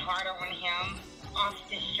make it harder on him off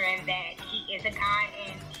the strength that he is a guy,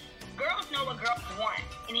 and girls know what girls want,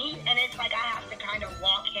 and it's like I have to kind of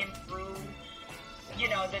walk him through, you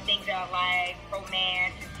know, the things that are like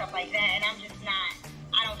romance and stuff like that, and I'm just not,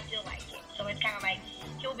 I don't feel like it. So it's kind of like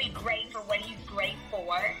he'll be great for what he's great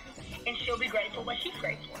for, and she'll be great for what she's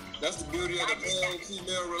great for. That's the beauty of the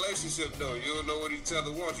male-female relationship, though. You don't know what each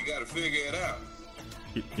other wants. You got to figure it out.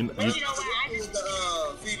 You know what? I just the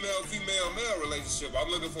female-male relationship. I'm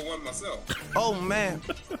looking for one myself. Oh man.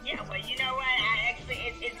 Yeah, well, you know what? I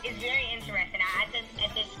actually, it's very interesting. I just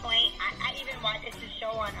at this point, I even watched this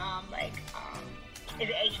show on is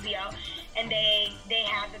it HBO, and they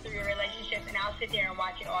have the 3 relationships, and I'll sit there and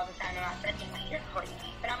watch it all the time, and I'll sit there like, you're crazy,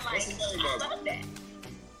 but I'm like, I love that.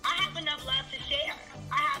 I have enough love to share.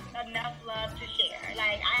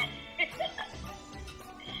 Like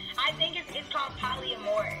I think it's called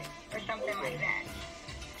polyamory or something like that.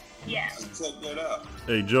 Yeah. Check that out.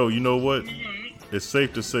 Hey, Joe, you know what? Mm-hmm. It's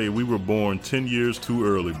safe to say we were born 10 years too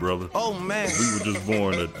early, brother. Oh, man. We were just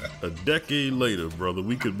born a decade later, brother.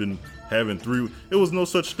 We could have been having 3. It was no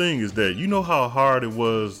such thing as that. You know how hard it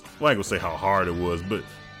was? Well, I ain't gonna say how hard it was, but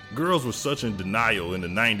girls were such in denial in the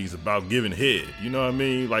 90s about giving head. You know what I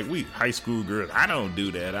mean? Like, we high school girls, I don't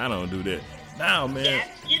do that. Now, man. Yeah,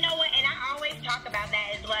 you know what? And I always talk about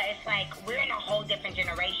that as well. It's like we're in a whole different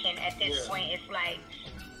generation at this point. It's like,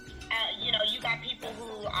 you know, you got people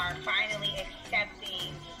who are finally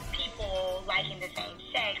accepting people liking the same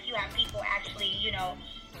sex. You have people actually, you know,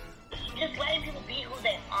 just letting people be who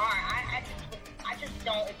they are. I just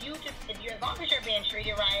don't. If you're as long as you're being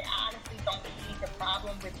treated right, I honestly don't see the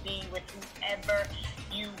problem with being with whoever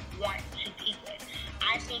you want to be with.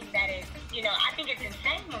 I think that is, you know, I think it's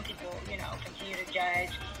insane when people, you know, continue to judge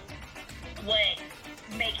what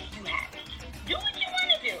makes you happy. Do what you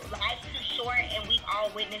want to do. Life's too short, and we all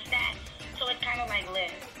witness that. So it's kind of like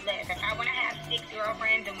live. If I want to have 6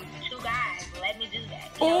 girlfriends and 2 guys, let me do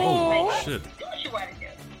that. You know, like, shit. Do what you want to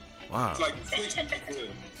do. Wow. It's like the 60s.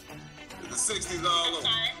 The 60s all over.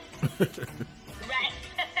 Right.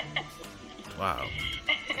 Wow.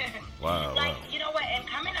 Wow. Like, you know what? And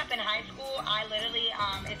coming up in high school, I literally,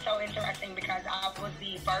 it's so interesting because I was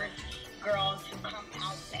the first girl to come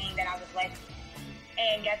out saying that I was lesbian.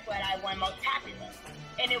 And guess what? I won most popular.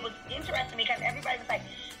 And it was interesting because everybody was like,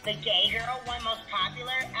 the gay girl won most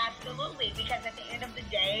popular? Absolutely. Because at the end of the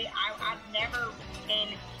day, I've never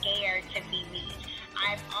been scared to be me.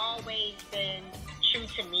 I've always been true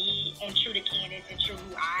to me and true to Candace and true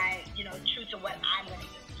who true to what I'm going to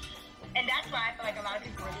do. And that's why I feel like a lot of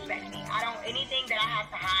people respect me. Anything that I have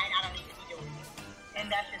to hide, I don't need to be doing it.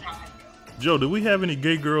 And that's just how I feel. Joe, did we have any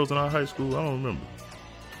gay girls in our high school? I don't remember.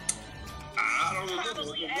 I don't remember.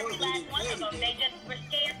 Probably every last one of them. They just were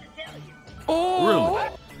scared to tell you. Oh. Really?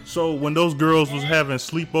 So when those girls was having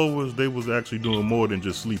sleepovers, they was actually doing more than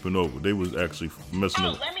just sleeping over. They was actually messing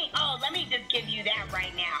up. Let me just give you that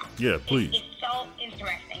right now. Yeah, please. It's so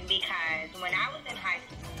interesting because when I was in high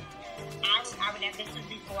school, this was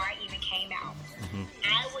before I even came out. Mm-hmm.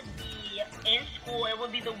 I would be in school, it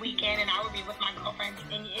would be the weekend, and I would be with my girlfriends.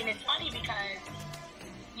 And it's funny because,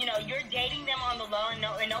 you know, you're dating them on the low and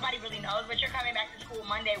nobody really knows, but you're coming back to school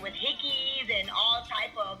Monday with hickeys and all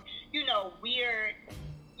type of, you know, weird,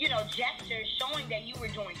 you know, gestures showing that you were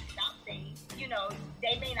doing something. You know,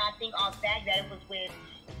 they may not think off fact that it was with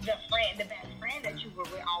the best friend that you were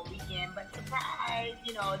with all weekend, but surprise,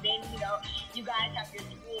 you know, then, you know, you guys have your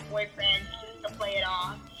school boyfriends to play it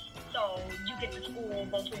off. So you get to school,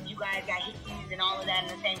 both of you guys got hickeys and all of that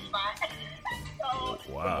in the same spot. So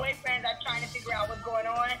wow. The boyfriends are trying to figure out what's going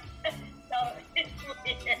on. So it's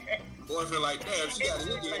weird. Boyfriend like, damn, she got a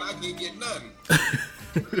hickey and I can't get nothing.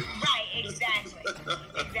 Right, exactly.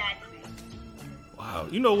 Wow.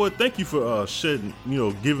 You know what? Thank you for shedding, you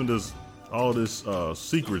know, giving us all this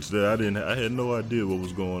secrets that I had no idea what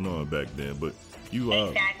was going on back then. But you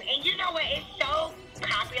exactly. And you know what? It's so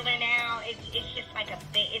popular now. It's just like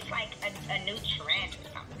it's like a new trend or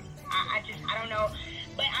something. I don't know.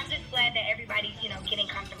 But I'm just glad that everybody's, you know, getting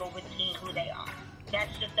comfortable with being who they are. That's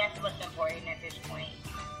what's important at this point.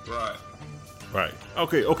 Right.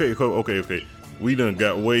 Okay. We done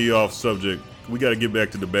got way off subject. We got to get back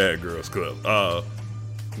to the Bad Girls Club.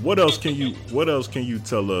 What else can you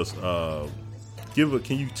tell us?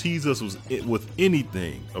 Can you tease us with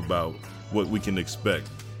anything about what we can expect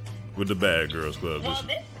with the Bad Girls Club? Well,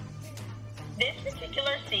 this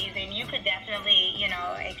particular season, you could definitely, you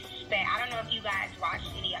know, expect. I don't know if you guys watched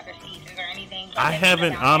any other seasons or anything. I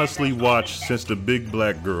haven't honestly watched since the big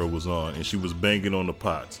black girl was on and she was banging on the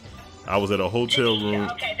pots. I was at a hotel room.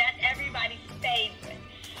 Okay, that's everybody's favorite.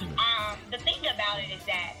 The about it is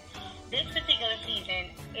that this particular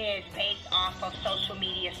season is based off of social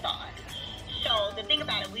media stars. So the thing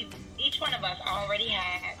about it, each one of us already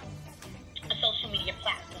had a social media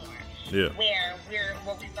platform where we're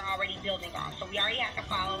already building on. So we already have the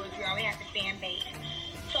followers, we already have the fan base.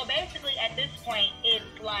 So basically, at this point,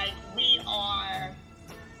 it's like we're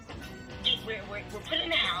put in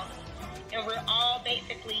the house, and we're all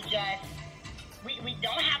basically just we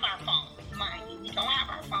don't have our phones, mind you. We don't have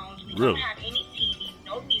our phones. We don't have any TV,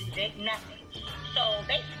 no music, nothing. So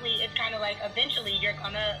basically, it's kind of like eventually it's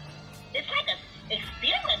like an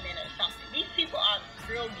experiment or something. These people are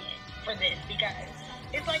brilliant for this because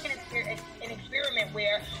it's like an experiment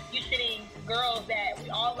where you're sitting girls that we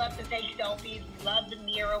all love to take selfies. We love the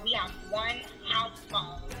mirror. We have one house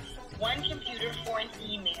phone, one computer for an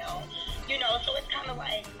email. So it's kind of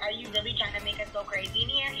like, are you really trying to make us go crazy in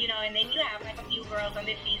here? And then you have like a few girls on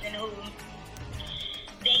this season who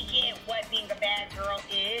they get what being a bad girl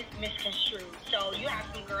is misconstrued. So you have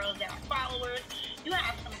some girls that are followers. You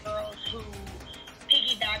have some girls who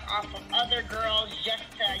piggyback off of other girls just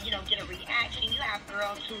to, get a reaction. You have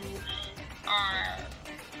girls who are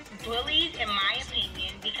bullies, in my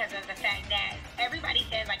opinion, because of the fact that everybody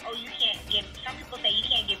says, like, oh, some people say you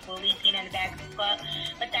can't get bullied being in the bad club,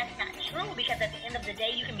 but that's not true because at the end of the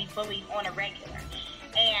day, you can be bullied on a regular.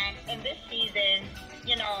 And in this season,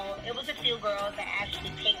 it was a few girls that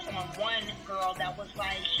actually picked on one girl that was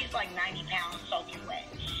like, she's like 90 pounds soaking wet.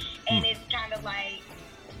 And it's kind of like,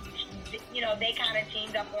 they kind of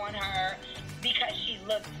teamed up on her because she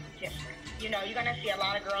looks different. You're going to see a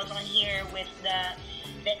lot of girls on here with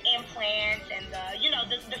the implants and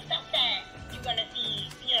the stuff that you're going to see,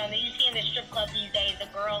 that you see in the strip club these days, the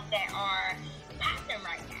girls that are popping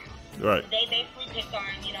right now. Right. They basically picked on,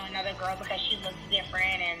 another girl because she looks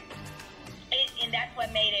different, and that's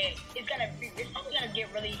what made it. It's probably gonna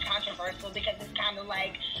get really controversial because it's kind of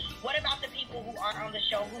like, what about the people who are on the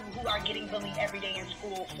show who are getting bullied every day in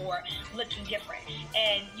school for looking different?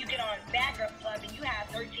 And you get on Bad Girl Club and you have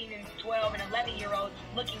 13 and 12 and 11-year-olds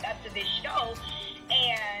looking up to this show,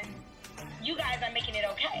 and you guys are making it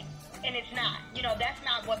okay. And it's not. That's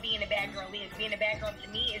not what being a bad girl is. Being a bad girl to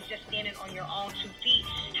me is just standing on your own 2 feet,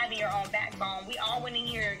 having your own backbone. We all went in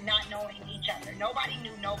here not knowing each other. Nobody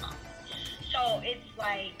knew nobody. So it's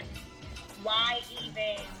like, why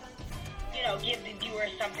even, give the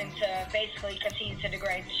viewers something to basically continue to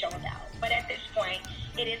degrade the show about? But at this point,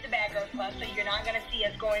 it is the Bad Girls Club, so you're not going to see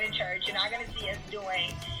us going to church. You're not going to see us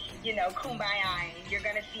doing, kumbaya. You're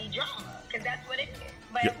going to see drama, because that's what it is.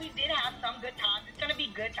 But we did have some good times. It's going to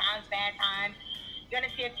be good times, bad times. You're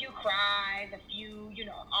going to see a few cries, a few,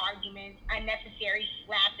 arguments, unnecessary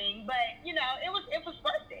slapping. But, it was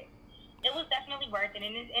worth it. It was definitely worth it,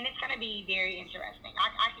 and it's going to be very interesting.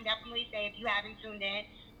 I can definitely say, if you haven't tuned in,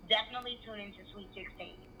 definitely tune into Sweet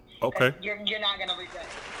 16. Okay. You're not going to regret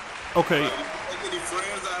it. Okay. Take any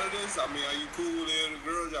friends out of this? I mean, are you cool with the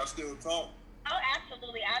girls? Y'all still talk? Oh,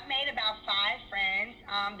 absolutely. I've made about 5 friends.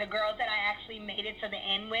 The girls that I actually made it to the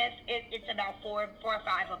end with, it's about 4 or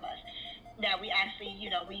 5 of us that we actually,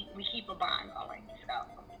 we keep a bond going. So.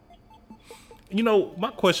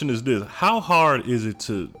 My question is this: how hard is it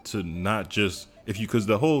to not just because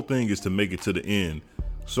the whole thing is to make it to the end?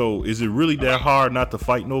 So is it really that hard not to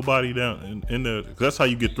fight nobody down in there? Cause that's how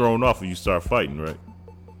you get thrown off when you start fighting, right?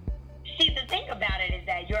 See, the thing about it is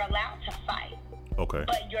that you're allowed to fight. Okay.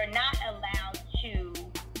 But you're not allowed to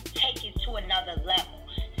take it to another level.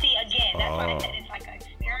 See, again, that's why I said it's like an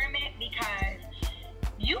experiment, because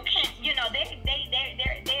you can, they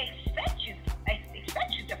expect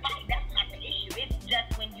you to fight. That's not the issue. It's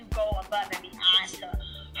just when you go above and beyond to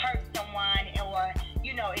hurt someone, or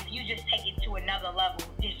if you just take it to another level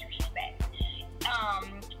of disrespect.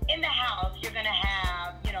 In the house, you're gonna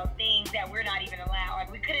have things that we're not even allowed.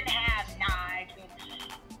 Like, we couldn't have knives and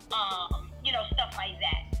stuff like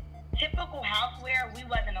that. Typical houseware, we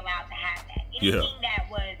wasn't allowed to have that. Anything that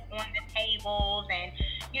was on the tables and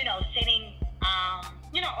sitting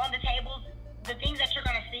on the tables, the things that you're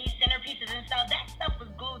gonna see, centerpieces and stuff, that stuff was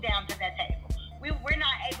glued down to that table. We're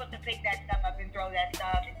not able to pick that stuff up and throw that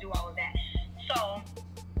stuff and do all of that. So,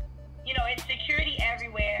 it's security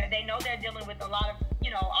everywhere. They know they're dealing with a lot of,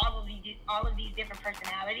 all of these different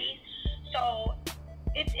personalities. So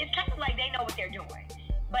it's kind of like they know what they're doing.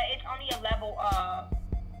 But it's only a level of,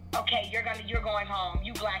 okay, you're going home.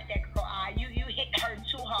 You blacked that girl eye. You hit her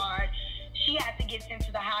too hard. She had to get sent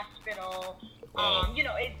to the hospital.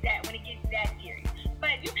 It's that when it gets that serious.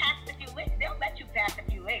 But if you pass a few licks, they'll let you pass a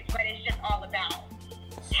few licks. But it's just all about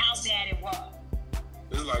how bad it was.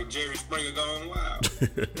 It's like Jerry Springer going wild.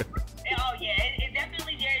 Oh yeah, it's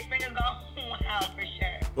definitely Jerry Springer going wild for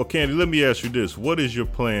sure. Well, Kandy, let me ask you this. What is your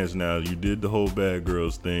plans now? You did the whole Bad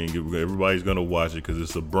Girls thing. Everybody's going to watch it because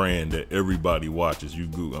it's a brand that everybody watches.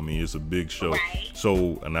 It's a big show. Right.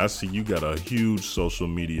 So, and I see you got a huge social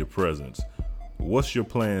media presence. What's your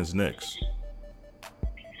plans next?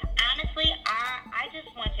 Honestly, I just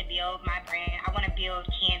want to build my brand. I want to build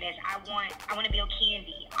Candace. I want to build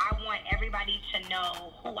Kandy. I want everybody to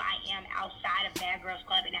know who I am outside of Bad Girls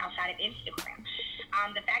Club and outside of Instagram.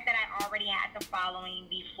 The fact that I already had the following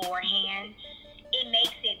beforehand, it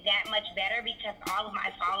makes it that much better because all of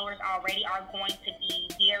my followers already are going to be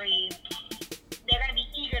they're going to be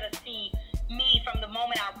eager to see me from the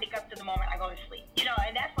moment I wake up to the moment I go to sleep.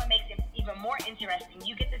 And that's what makes it even more interesting.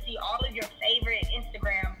 You get to see all of your favorite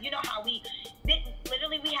Instagram. You know how we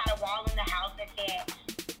had a wall in the house that said,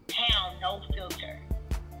 "Pound no filter."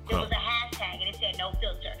 It was a hashtag and it said "no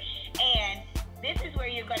filter." And this is where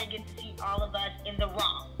you're going to get to see all of us in the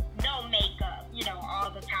raw. No makeup, all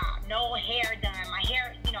the time. No hair done. My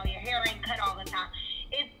hair, your hair ain't cut all the time.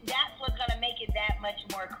 That's what's going to make it that much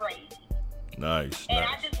more crazy. Nice. And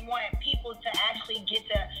I just want people to actually get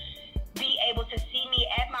to be able to see me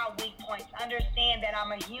at my weak points, understand that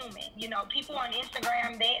I'm a human. People on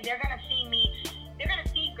Instagram, they're going to see me. They're going to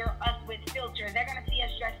see us with filters. They're going to see us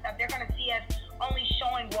dressed up. They're going to see us only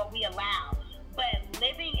showing what we allow. But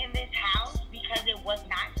living in this house, because it was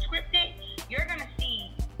not scripted, you're going to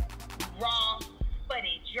see raw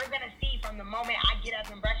footage. You're going to see from the moment I get up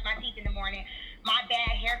and brush my teeth in the morning, my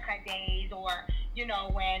bad haircut days, or,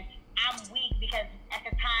 when I'm weak because at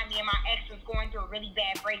the time me and my ex was going through a really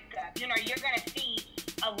bad breakup. You're going to see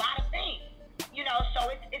a lot of things. So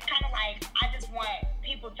it's kind of like I just want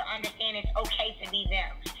people to understand it's okay to be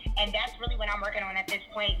them. And that's really what I'm working on at this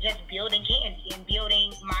point, just building Kandy and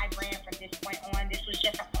building my brand from this point on. This was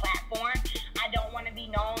just a platform. I don't want to be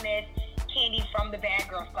known as Kandy from the Bad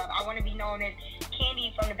Girls Club. I want to be known as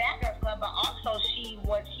Kandy from the Bad Girls Club, but also she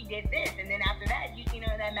did this. And then after that, you seen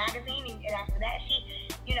her in that magazine. And after that, she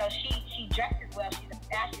dresses well. She's a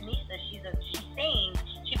fashionista. She sings.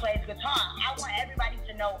 She plays guitar. I want everybody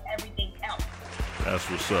to know everything else. That's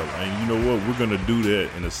what's up. And you know what? We're gonna do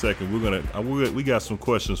that in a second. We got some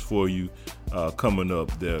questions for you coming up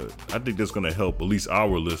that I think that's gonna help at least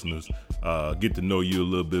our listeners get to know you a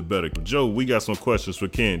little bit better. Joe, we got some questions for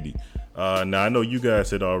Kandy. Now I know you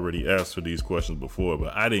guys had already asked her these questions before,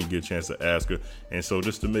 but I didn't get a chance to ask her. And so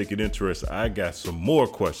just to make it interesting, I got some more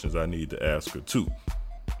questions I need to ask her too.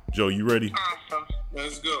 Joe, you ready? Awesome.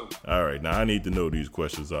 Let's go. All right. Now I need to know these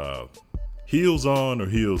questions. Heels on or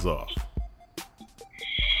heels off?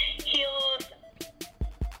 Heels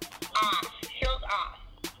off. Heels off.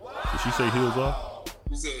 Did she say heels off?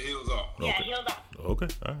 You said heels off. Yeah, okay. heels off. Okay.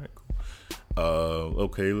 All right. Cool.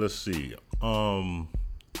 Okay. Let's see.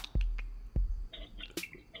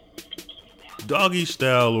 Doggy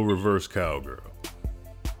style or reverse cowgirl?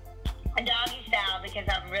 A doggy style, because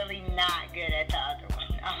I'm really not good at the other one.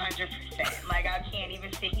 100%. Like, I can't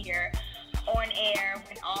even sit here on air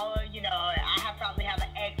when I probably have an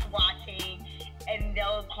ex watching, and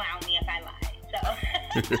they'll clown me if I lie. So.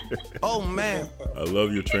 Oh man. I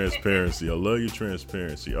love your transparency.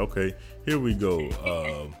 Okay, here we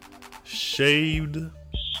go. Shaved,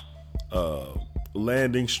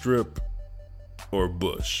 landing strip, or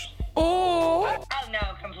bush? Oh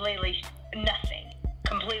no, completely nothing.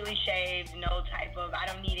 Completely shaved, no type of. I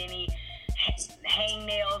don't need any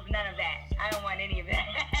hangnails, none of that. I don't want any of that.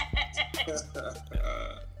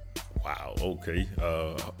 Wow. Okay.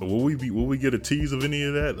 Will we get a tease of any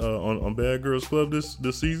of that on Bad Girls Club this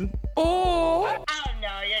season? Oh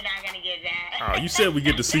no, you're not gonna get that. Oh, you said we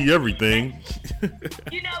get to see everything.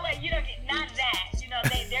 You know what? You don't get not that.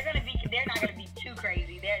 They're not gonna be too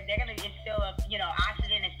crazy. They're gonna. It's still a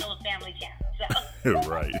Oxygen is still a family channel. So.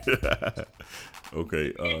 Right.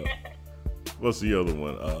 Okay. What's the other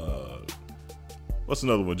one? What's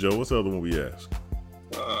another one, Joe? What's the other one we asked?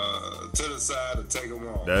 To the side or take them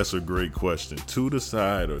off? That's a great question. To the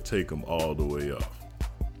side or take them all the way off?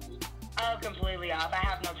 Oh, completely off. I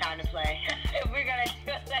have no time to play. If we're gonna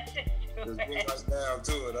do it, let's just do it. Just down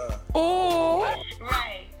to it, huh? Oh,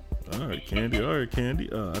 right. All right, Kandy.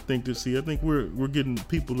 I think we're getting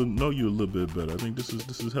people to know you a little bit better. I think this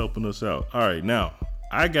is helping us out. All right, now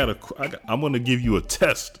I'm gonna give you a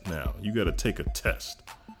test. Now you got to take a test,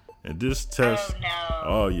 and this test.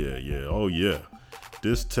 Oh yeah.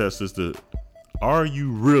 This test is are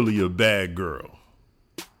you really a bad girl?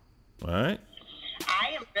 All right.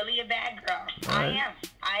 I am really a bad girl. I am.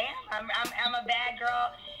 I'm a bad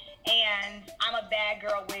girl, and I'm a bad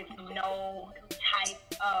girl with no type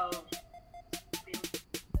of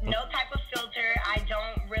filter. I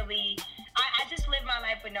don't really. I just live my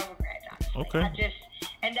life with no regrets. Honestly. Okay.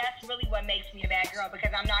 And that's really what makes me a bad girl,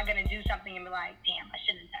 because I'm not gonna do something and be like, damn, I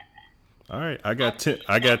shouldn't have done that. All right, I got 10.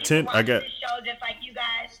 I got 10. I got. This show just like you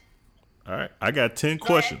guys. All right, I got 10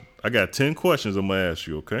 questions. I got 10 questions I'm gonna ask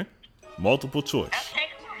you. Okay, multiple choice. Okay,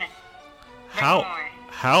 come on.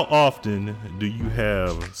 How often do you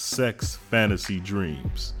have sex fantasy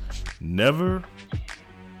dreams? Never.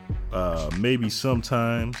 Maybe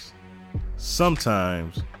sometimes,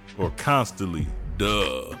 or constantly.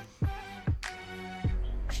 Duh.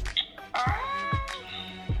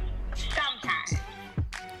 Sometimes.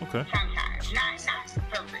 Okay. Sometimes,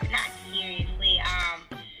 not seriously.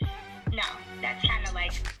 No, that's kind of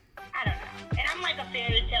like, I don't know. And I'm like a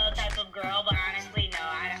fairy tale type of girl, but honestly, no,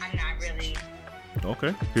 I'm not really.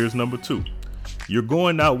 Okay. Here's number 2. You're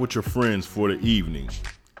going out with your friends for the evening.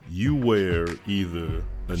 You wear either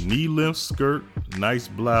a knee-length skirt, nice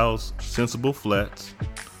blouse, sensible flats,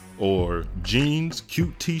 or jeans,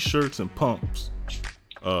 cute t-shirts and pumps,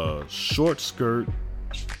 short skirt,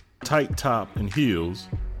 tight top and heels,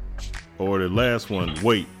 or the last one,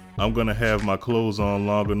 wait, I'm gonna have my clothes on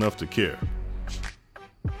long enough to care.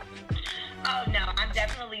 Oh no, I'm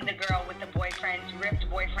definitely the girl with the ripped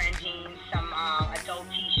boyfriend jeans, some adult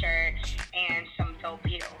t-shirt, and some dope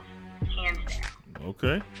heels, hands down.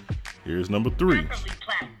 Okay, here's number 3. Preferably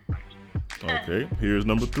platinum. Okay, here's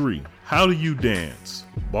number 3. How do you dance?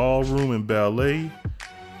 Ballroom and ballet,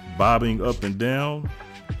 bobbing up and down,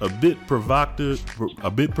 a bit provocative,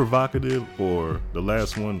 or the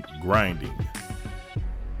last one, grinding.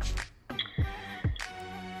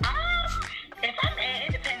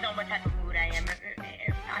 It depends on what type of mood I am.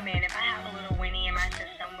 If I have a little Winnie in my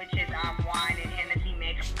system, which is wine and Hennessy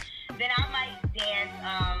mix, then I might dance,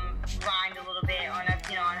 grind a little bit on a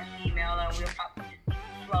female, or we'll probably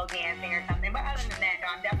slow dancing or something. But other than that, no,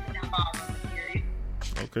 I'm definitely not ballroom serious.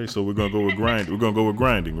 Okay, so we're gonna go with grind. We're gonna go with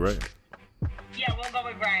grinding, right? Yeah, we'll go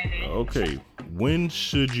with grinding. Okay, when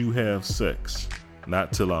should you have sex?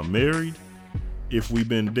 Not till I'm married. If we've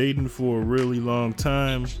been dating for a really long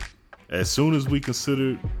time, as soon as we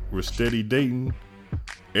consider we're steady dating,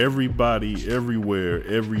 everybody, everywhere,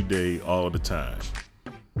 every day, all the time.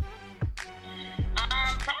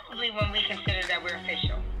 Probably when we consider that we're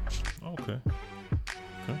official. Okay.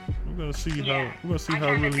 We're gonna see Yeah. how. We're gonna see I how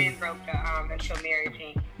kind of really. been broke the until married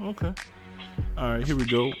thing. Okay. All right, here we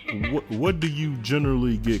go. What do you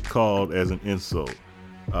generally get called as an insult?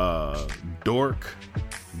 Dork,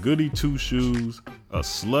 goody two shoes, a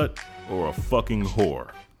slut, or a fucking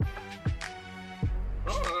whore?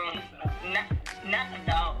 None of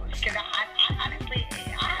those. Because I honestly,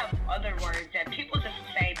 I have other words that people just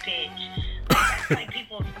say bitch. That's like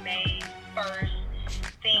people's main first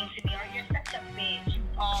thing to me. Or you're such a bitch, you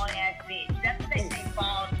bald ass bitch. That's what they say,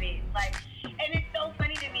 bald bitch. Like, and it's so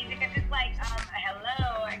funny to me because it's like,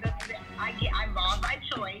 hello, I'm bald by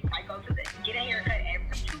choice. I go to get a haircut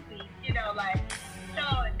every 2 weeks, so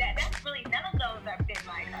that's really, none of those are fit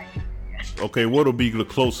my criteria. Okay, what'll be the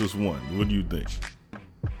closest one? What do you think?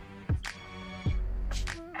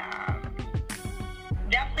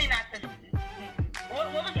 Definitely not the.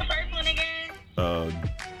 What was the first one again?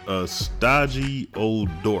 A stodgy old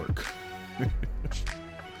dork.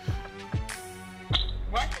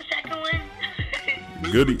 What's the second one?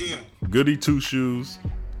 Goody two shoes.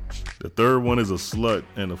 The third one is a slut,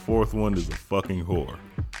 and the fourth one is a fucking whore.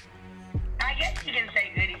 I guess you can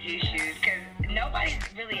say goody two shoes because nobody's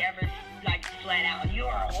really ever like flat out, you're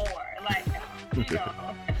a whore. Like, no.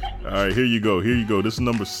 All right, here you go. This is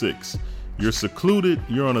number 6.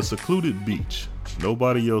 You're on a secluded beach.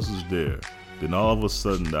 Nobody else is there. Then all of a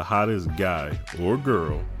sudden, the hottest guy or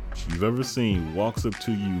girl you've ever seen walks up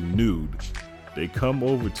to you nude. They come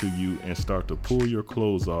over to you and start to pull your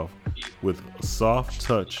clothes off with a soft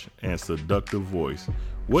touch and seductive voice.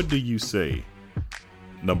 What do you say?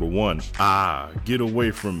 Number 1, get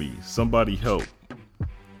away from me. Somebody help.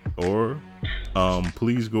 Or,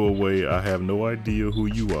 please go away. I have no idea who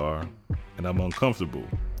you are and I'm uncomfortable.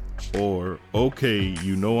 Or, okay,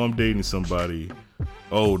 you know I'm dating somebody.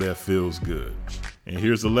 Oh, that feels good. And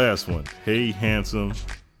here's the last one. Hey, handsome,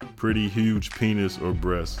 pretty huge penis or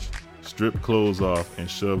breast. Strip clothes off and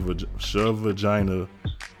shove vagina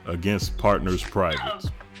against partner's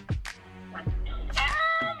privates. Probably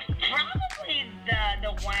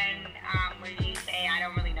the one where you say, I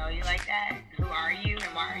don't really know you like that. Who are you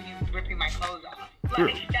and why are you ripping my clothes off?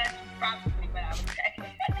 Like, that's probably what I would say.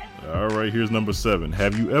 All right, here's number 7.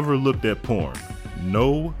 Have you ever looked at porn?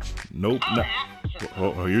 No, nope, not.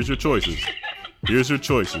 Oh, here's your choices.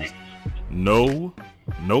 No,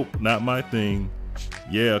 nope, not my thing.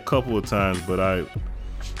 Yeah, a couple of times, but I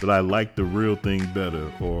like the real thing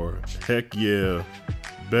better. Or heck yeah,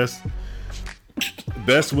 best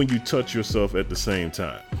Best when you touch yourself at the same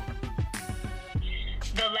time.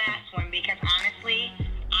 The last one, because honestly,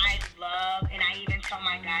 I love, and I even tell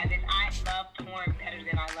my guys this, I love porn better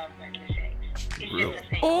than I love regular sex. It's Really? just a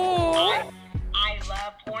thing. Oh. I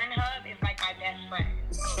love Pornhub. It's like my best friend.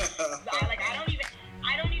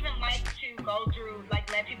 I don't even like to go through,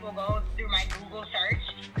 like, let people go through my Google search,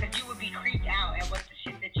 because you would be creeped out at what the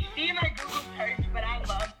shit that you see in my Google search, but I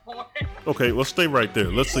love porn. Okay, well, stay right there.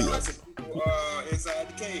 Let's see. Inside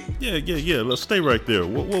the cave. Yeah. Let's stay right there.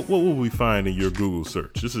 What will we find in your Google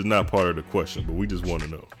search? This is not part of the question, but we just want to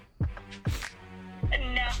know. No,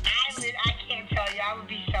 I can't tell you. I would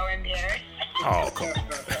be so embarrassed. Oh, come on.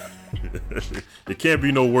 It can't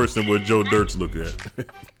be no worse than what Joe Dirt's look at.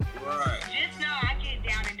 Right. Just know I get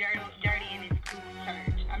down and dirty in his Google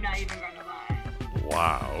search. I'm not even gonna lie.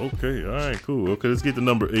 Wow. Okay. All right. Cool. Okay. Let's get to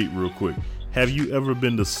number 8 real quick. Have you ever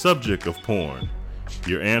been the subject of porn?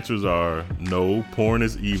 Your answers are no. Porn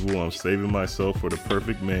is evil. I'm saving myself for the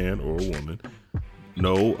perfect man or woman.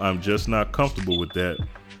 No. I'm just not comfortable with that.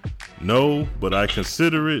 No. But I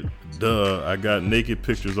consider it. Duh. I got naked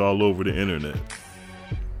pictures all over the internet.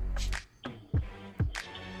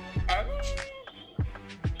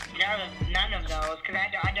 None of those, because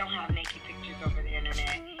I don't have naked pictures over the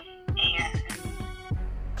internet, and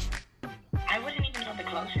I wouldn't even know the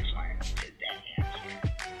closest one to that answer.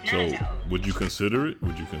 None of So, those. would you consider it?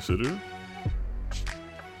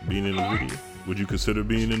 Being in the video? Would you consider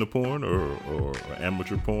being in the porn or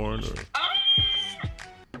amateur porn? Or? I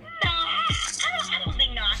don't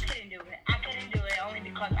think, no, I couldn't do it. I couldn't do it only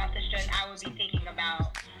because off the strength I would be thinking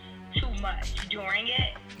about too much during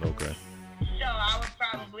it. Okay. So I would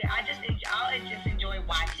probably, I'll just enjoy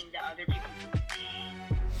watching the other people.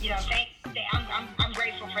 You know, I'm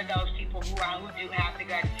grateful for those people who do have the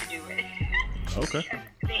guts to do it. Okay.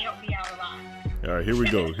 They help me out a lot. All right, here we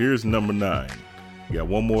go. Here's number 9. You got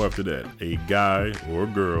one more after that. A guy or a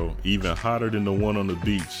girl, even hotter than the one on the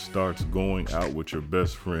beach, starts going out with your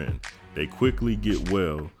best friend. They quickly get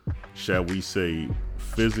shall we say,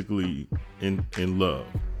 physically in love.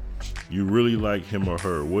 You really like him or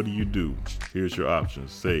her. What do? Here's your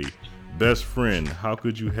options. Say, best friend, how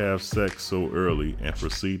could you have sex so early, and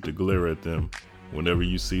proceed to glare at them whenever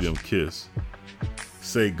you see them kiss.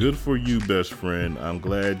 Say, good for you, best friend. I'm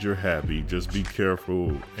glad you're happy. Just be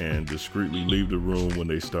careful and discreetly leave the room when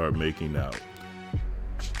they start making out.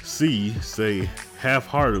 C, say,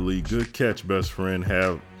 half-heartedly, good catch, best friend.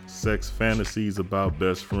 Have sex fantasies about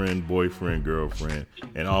best friend, boyfriend, girlfriend,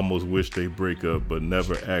 and almost wish they break up, but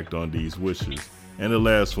never act on these wishes. And the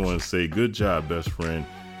last one, say, good job, best friend.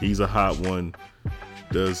 He's a hot one.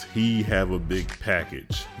 Does he have a big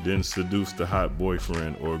package? Then seduce the hot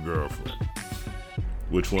boyfriend or girlfriend.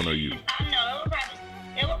 Which one are you? No,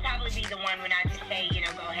 it will probably be the one when I just say,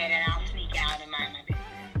 go ahead and I'll sneak out and mind my business.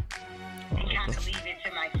 And kind of leave it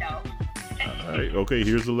to myself. All right, okay,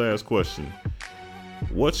 here's the last question.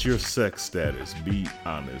 What's your sex status? Be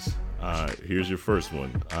honest. Here's your first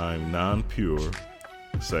one. I'm non-pure.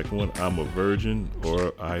 Second one, I'm a virgin,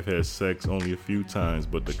 or I've had sex only a few times,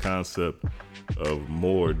 but the concept of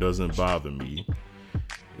more doesn't bother me.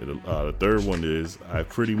 The third one is, I've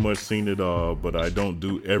pretty much seen it all, but I don't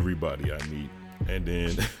do everybody I meet. And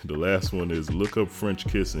then the last one is, look up French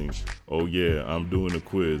kissing. Oh yeah, I'm doing a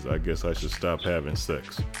quiz. I guess I should stop having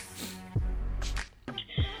sex.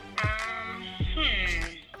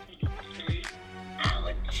 I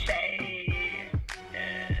would say...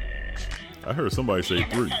 I heard somebody say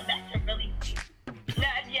 3. That's a really...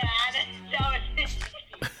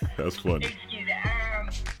 That's funny. Excuse me. I'm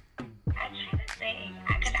trying to think.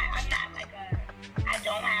 Because I'm not like I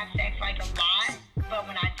don't have sex like a lot, but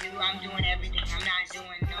when I do, I'm doing everything. I'm not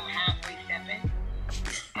doing no halfway stepping.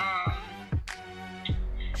 So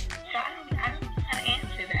I don't know how to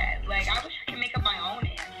answer that. Like, I wish I could make up my own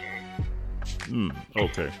answer.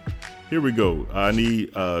 Okay. Here we go. I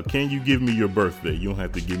need, can you give me your birthday? You don't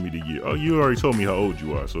have to give me the year. Oh, you already told me how old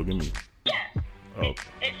you are, so give me. Yeah. Oh.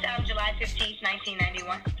 It's July 15th,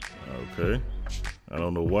 1991. Okay. I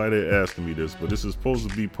don't know why they're asking me this, but this is supposed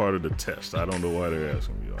to be part of the test. I don't know why they're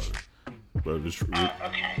asking me all this. But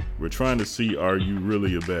we're trying to see, are you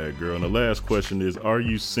really a bad girl? And the last question is, are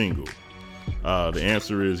you single? The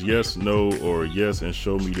answer is yes, no, or yes, and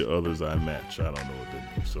show me the others I match. I don't know what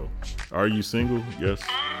that means. So, are you single? Yes.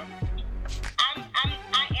 I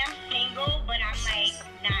am single, but I'm like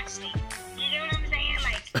not single. You know what I'm saying?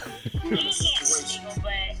 Like, he can't be single,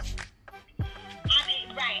 but I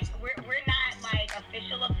mean, right? We're not like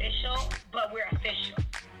official, but we're official.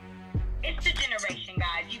 It's the generation,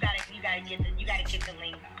 guys. You gotta get the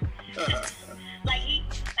lingo. Like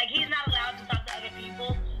he's not allowed to talk to other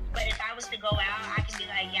people, but if I was to go out, I can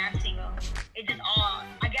single. It just all,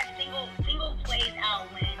 I guess single plays out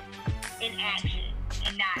when in action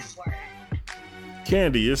and not words.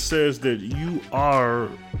 Kandy, it says that you are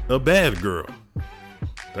a bad girl.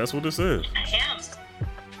 That's what it says. I am.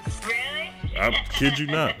 Really? I kid you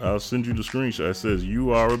not. I'll send you the screenshot. It says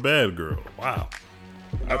you are a bad girl. Wow.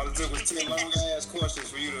 All it took was 10 long ass questions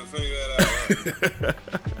for you to figure that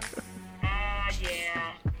out.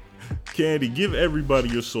 Yeah. Kandy, give everybody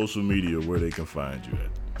your social media where they can find you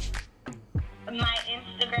at. My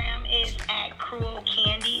Instagram is at Cruel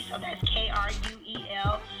Kandy, so that's KRUEL_KANDYY.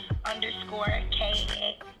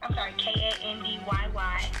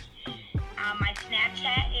 My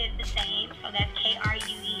Snapchat is the same, so that's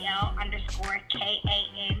KRUEL_KANDYY.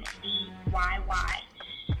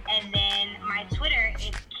 And then my Twitter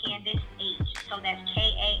is Candace H, so that's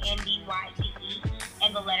KANDYCE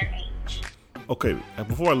and the letter H. Okay,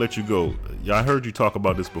 before I let you go, I heard you talk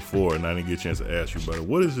about this before, and I didn't get a chance to ask you about it.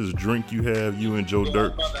 What is this drink you have, you and Joe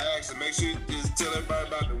Dirt? I'm about to ask, make sure you just tell everybody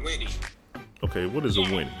about the Winnie. Okay, what is a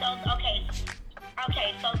Winnie?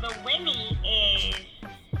 So the Winnie is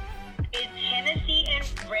Hennessy and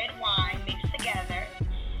red wine mixed together.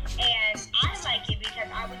 And I like it because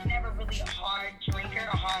I was never really a hard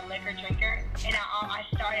liquor drinker. And I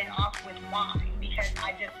started off with wine because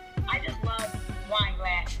I just love wine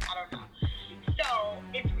glasses. I don't know. So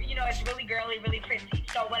it's really girly, really pretty.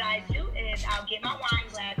 So what I do is I'll get my wine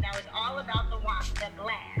glass. Now it's all about the glass,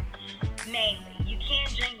 mainly. You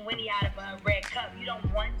can't drink Winnie out of a red cup. You don't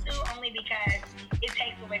want to, only because it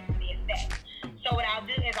takes away from the effect. So what I'll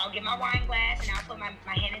do is I'll get my wine glass and I'll put my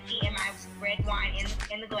Hennessy and my red wine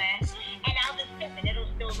in the glass, and I'll just sip it. It'll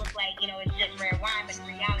still look like, it's just red wine, but in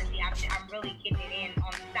reality, I'm really getting it in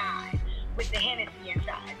on the side with the Hennessy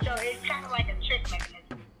inside. So it's kind of like a trick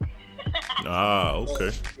mechanism.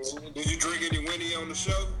 Okay. Did you drink any Winnie on the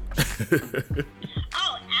show?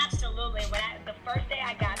 Oh, absolutely. The first day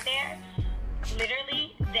I got there,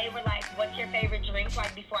 literally, they were like, what's your favorite drink?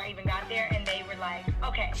 Like, before I even got there, and they were like,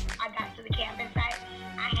 okay, I got to the camping site,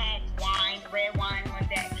 I had red wine on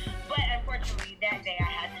deck, but unfortunately, that day I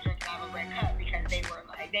had to drink it out of a red cup because they were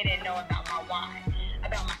like, they didn't know about my wine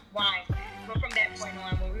glass. But from that point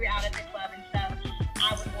on, when we were out at the club and stuff,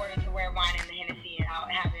 I would order the red wine and the Hennessy, and I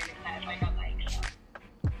would have it in the glass like I like, so.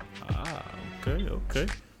 Okay.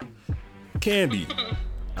 Kandy,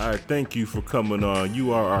 I thank you for coming on.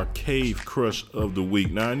 You are our Cave Crush of the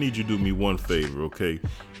Week. Now I need you to do me one favor, okay?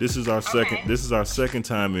 This is our second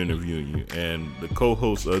time interviewing you, and the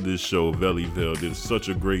co-host of this show, Vellyville, did such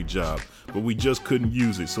a great job, but we just couldn't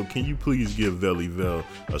use it. So can you please give Vellyville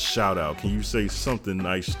a shout out? Can you say something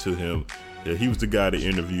nice to him? Yeah, he was the guy that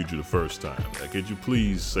interviewed you the first time. Like, could you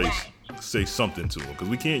please say something to him? Because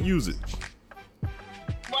we can't use it.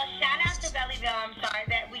 Well, shout out to Vellyville. I'm sorry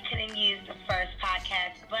that we couldn't use the first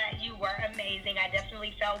podcast, but you were amazing. I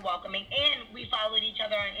definitely felt welcoming, and we followed each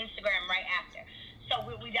other on Instagram right after. So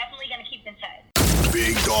we definitely going to keep in touch.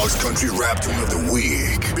 Big Dog's Country Rap Tune of the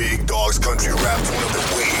Week. Big Dog's Country Rap Tune of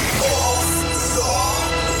the Week. Of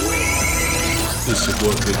the Week. It's your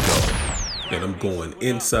boy Big Dog, and I'm going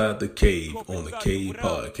inside the cave on the Cave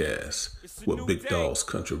Podcast with Big Dog's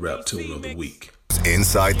Country Rap Tune of the Week.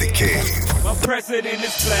 Inside the Cave. My president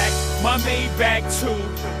is black, my Maybach too.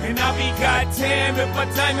 And I'll be goddamn if my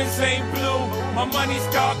diamonds ain't blue. My money's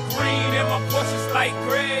dark green and my Porsche's light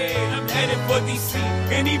gray. I'm headed for DC,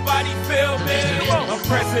 anybody feel me? My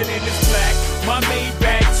president is black, my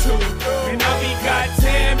Maybach too. And I'll be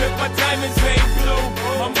goddamn if my diamonds ain't blue.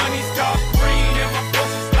 My money's dark green and my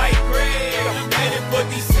Porsche's light gray. I'm headed for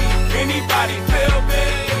DC, anybody feel me?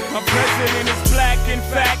 My president is black, in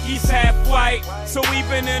fact, he's half white. So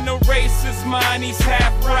even in a racist mind, he's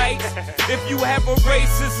half right. If you have a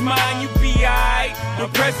racist mind, you be alright. The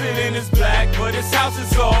president is black, but his house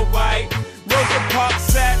is all white. Rosa Parks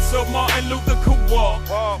sat so Martin Luther could walk.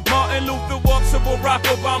 Martin Luther walked so Barack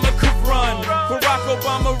Obama could run. Barack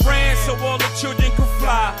Obama ran so all the children could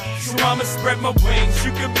fly. So I'ma spread my wings,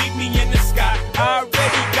 you can meet me in the sky. I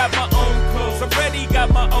already got my own clothes, already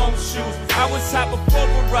got my own shoes. I was hot before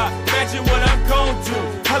Barack, imagine what I'm gon' do.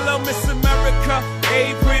 Hello Miss America,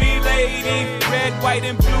 hey pretty lady. Red, white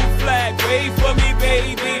and blue flag, wave for me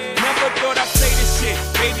baby. Never thought I'd say this shit,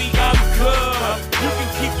 baby I'm good. You can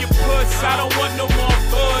keep your puss, I don't want no more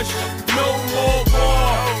push. No more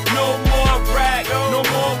war, no more rag, no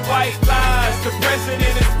more white lies. The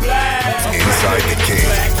president is black. Inside the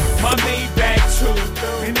Cave. My Maybach too.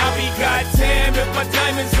 And I'll be goddamn if my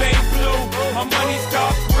diamonds ain't blue. My money's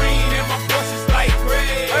dark green and my Porsche's light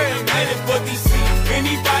gray. I'm headed for DC,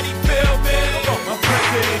 anybody feel me? My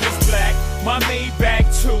president is black, my Maybach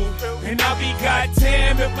too. And I'll be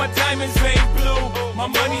goddamn if my diamonds ain't blue. My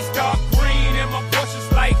money's dark green and my Porsche's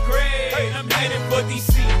light gray. I'm headed for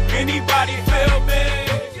DC. Anybody feel me?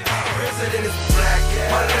 President is black,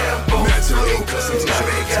 my Lambo blue.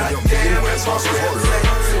 Young Midwest hustles harder.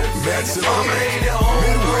 Max and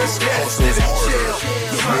Midwest hustles harder.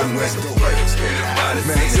 The Midwest players.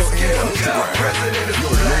 Max and Instagram.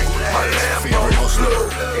 Your local favorite hustler.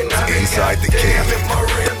 Inside the Cave.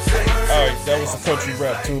 Alright, that was the country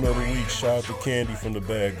rap tune of the week. Shout out to Kandy from the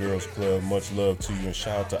Bad Girls Club. Much love to you, and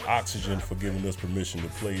shout out to Oxygen for giving us permission to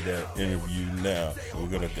play that interview now. We're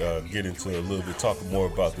going to get into a little bit, talk more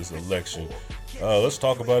about this election. Let's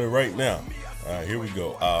talk about it right now. Alright, here we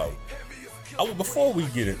go. Before we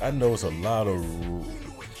get it, I know it's a lot of...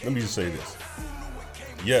 Let me just say this.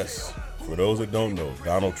 Yes, for those that don't know,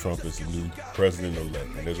 Donald Trump is the new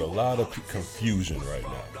president-elect, and there's a lot of confusion right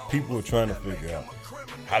now. People are trying to figure out,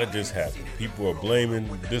 how did this happen? People are blaming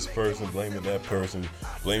this person, blaming that person,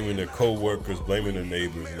 blaming their co-workers, blaming their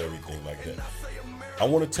neighbors and everything like that. I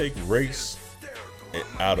want to take race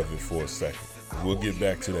out of it for a second. We'll get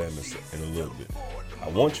back to that in a little bit. I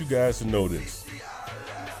want you guys to know this.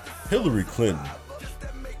 Hillary Clinton,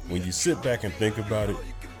 when you sit back and think about it,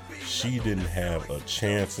 she didn't have a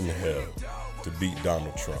chance in hell to beat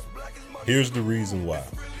Donald Trump. Here's the reason why.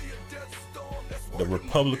 The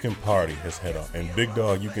Republican Party has had and Big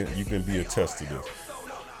Dog, you can be attest to this.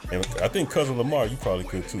 And I think Cousin Lamar, you probably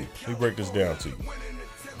could too. Let me break this down to you.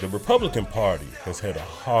 The Republican Party has had a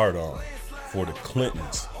hard-on for the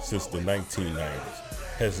Clintons since the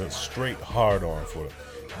 1990s. Has a straight hard-on for them.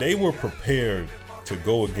 They were prepared to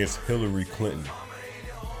go against Hillary Clinton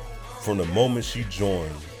from the moment she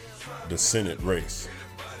joined the Senate race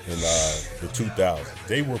in the 2000s.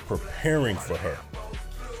 They were preparing for her.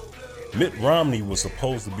 Mitt Romney was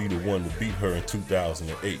supposed to be the one to beat her in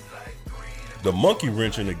 2008. The monkey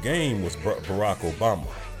wrench in the game was Barack Obama.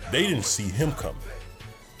 They didn't see him coming.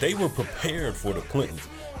 They were prepared for the Clintons.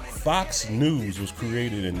 Fox News was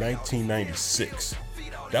created in 1996.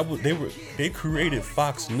 They created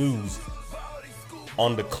Fox News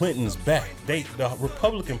on the Clintons' back. The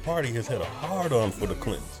Republican Party has had a hard-on for the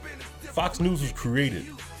Clintons. Fox News was created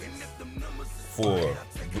for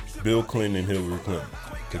Bill Clinton and Hillary Clinton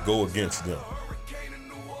to go against them.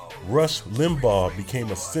 Rush Limbaugh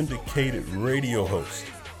became a syndicated radio host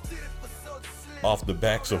off the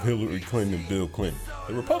backs of Hillary Clinton and Bill Clinton.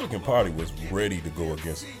 The Republican Party was ready to go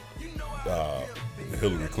against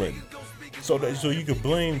Hillary Clinton. So you could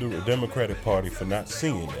blame the Democratic Party for not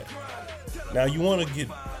seeing that. Now you want to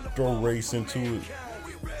throw race into it,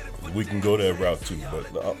 we can go that route too.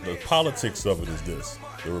 But the politics of it is this: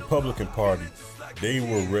 the Republican Party, they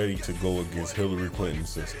were ready to go against Hillary Clinton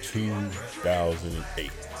since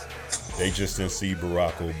 2008. They just didn't see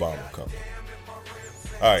Barack Obama coming.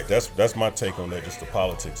 All right, that's my take on that. Just the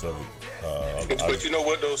politics of it. But you know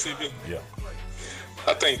what though, CB? Yeah.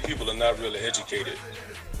 I think people are not really educated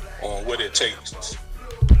on what it takes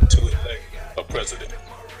to elect a president.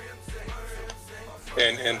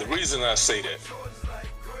 And the reason I say that,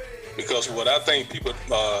 because what I think people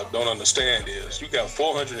don't understand is you got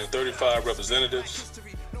 435 representatives,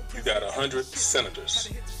 you got 100 senators.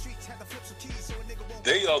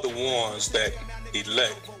 They are the ones that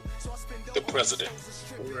elect the president.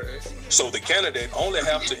 So the candidate only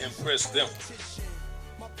have to impress them.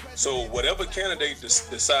 So whatever candidate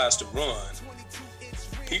decides to run,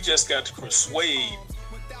 he just got to persuade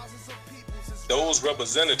those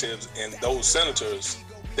representatives and those senators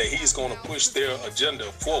that he's going to push their agenda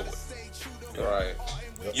forward. Right.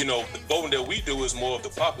 You know, the voting that we do is more of the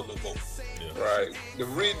popular vote. Yeah. Right.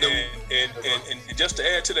 And just to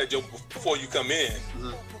add to that, Joe, before you come in,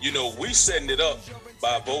 you know, we setting it up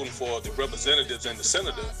by voting for the representatives and the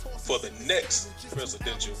senator for the next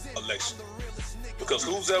presidential election. Because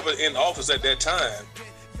who's ever in office at that time,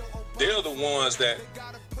 they're the ones that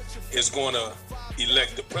is going to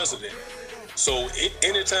elect the president. So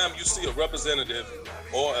anytime you see a representative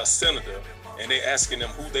or a senator and they asking them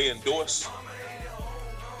who they endorse,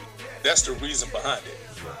 that's the reason behind it.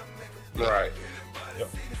 Right. Yep,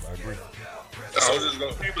 I agree.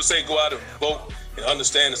 So people say go out and vote and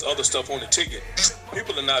understand there's other stuff on the ticket.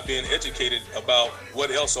 People are not being educated about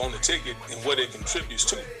what else on the ticket and what it contributes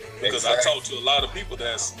to. Because I talk to a lot of people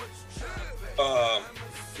that's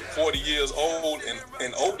 40 years old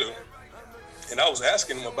and older, and I was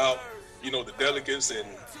asking them about, you know, the delegates and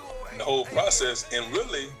the whole process, and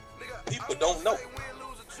really, people don't know.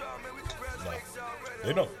 No,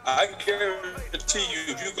 they don't. I guarantee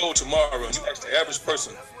you, if you go tomorrow and you ask the average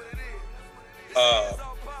person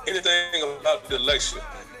anything about the election,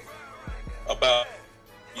 about,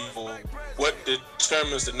 you know, what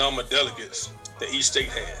determines the number of delegates that each state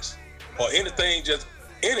has, or anything, just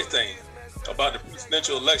anything about the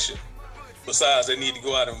presidential election, besides they need to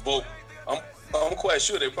go out and vote, I'm quite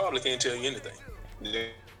sure they probably can't tell you anything. Yeah.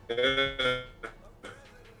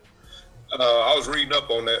 I was reading up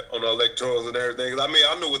on that, on the electorals and everything. I mean,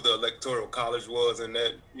 I knew what the electoral college was and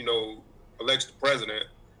that, elects the president.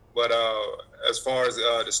 But as far as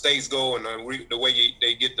the states go and the way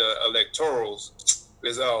they get the electorals,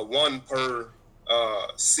 there's one per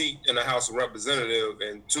seat in the House of Representatives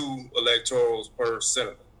and 2 electorals per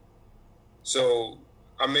senator. So,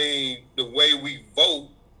 I mean, the way we vote,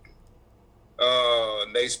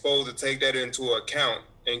 they supposed to take that into account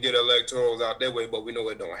and get electorals out that way, but we know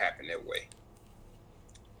it don't happen that way.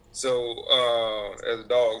 So, as the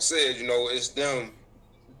dog said, it's them,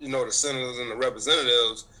 the senators and the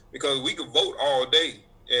representatives, because we could vote all day.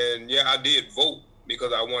 And yeah, I did vote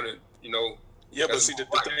because I wanted, Yeah, but see, the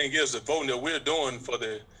thing is, the voting that we're doing for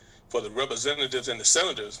the representatives and the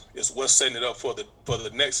senators is what's setting it up for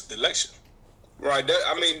the next election. Right.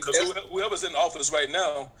 Because whoever's in office right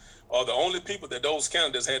now are the only people that those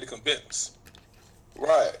candidates had to convince.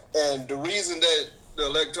 Right. And the reason that the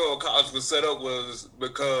Electoral College was set up was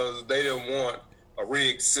because they didn't want a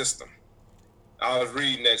rigged system. I was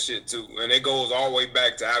reading that shit too. And it goes all the way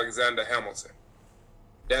back to Alexander Hamilton.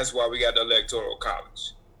 That's why we got the Electoral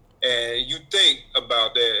College. And you think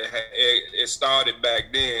about that, it started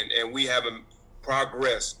back then, and we haven't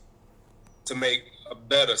progressed to make a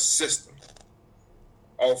better system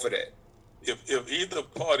off of that. If either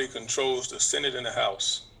party controls the Senate and the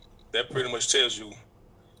House, that pretty much tells you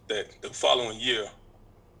that the following year,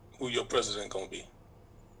 who your president gonna be.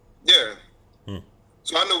 Yeah.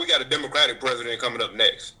 So I know we got a Democratic president coming up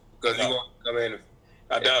next. Because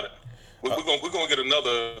I doubt it. We're gonna get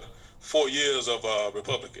another 4 years of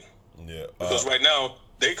Republican. Yeah. Because right now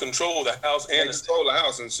they control the House and they control the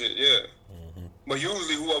House and shit. Yeah. Mm-hmm. But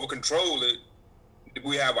usually whoever control it,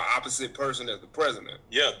 we have an opposite person as the president.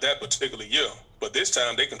 Yeah, that particular year. But this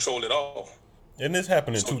time they control it all. And this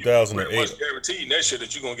happened in 2008. Pretty much guaranteed next year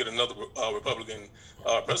that you're gonna get another Republican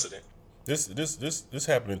president. This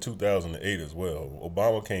happened in 2008 as well.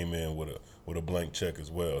 Obama came in with a blank check as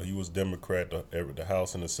well. He was Democrat. The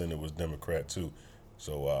House and the Senate was Democrat too.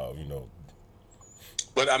 So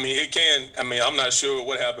But I mean, I'm not sure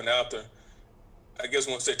what happened after. I guess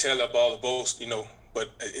once they tally up all the votes, But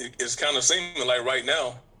it's kind of seeming like right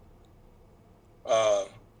now,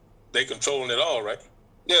 they controlling it all, right?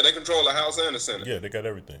 Yeah, they control the House and the Senate. Yeah, they got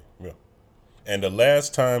everything. Yeah. And the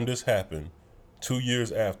last time this happened, 2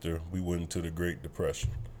 years after we went into the Great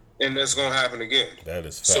Depression. And that's going to happen again. That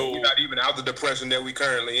is fact. So we're not even out the depression that we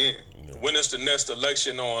currently in. Yeah. When is the next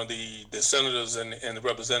election on the senators and the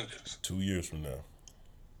representatives? 2 years from now.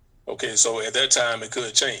 Okay, so at that time it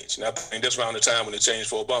could change. And I think that's around the time when it changed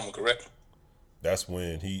for Obama, correct? That's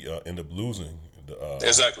when he ended up losing the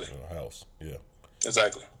exactly House. Yeah.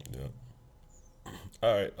 Exactly. Yeah.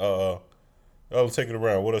 All right. I'll take it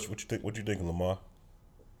around. What else? What you think? What you thinking, Lamar?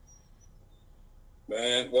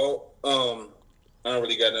 Man, well, I don't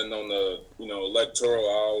really got nothing on the electoral.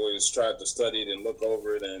 I always tried to study it and look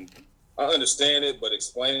over it, and I understand it, but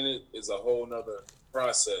explaining it is a whole nother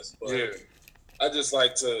process. But yeah. I just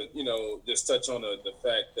like to just touch on the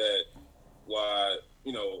fact that why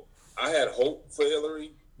I had hope for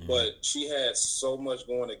Hillary, but she had so much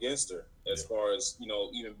going against her as far as,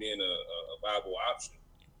 even being a viable option.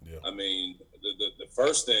 Yeah. I mean, the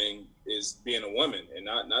first thing is being a woman and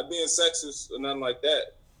not being sexist or nothing like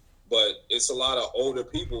that. But it's a lot of older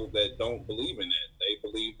people that don't believe in that. They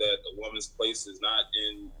believe that a woman's place is not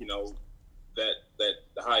in, that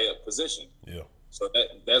high up position. Yeah. So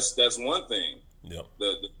that's one thing. Yeah.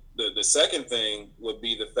 The second thing would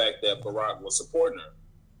be the fact that Barack was supporting her.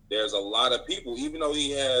 There's a lot of people, even though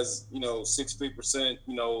he has, 63%,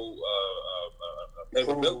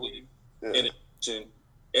 favorability in election,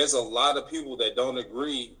 there's a lot of people that don't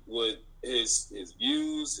agree with his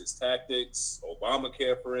views, his tactics,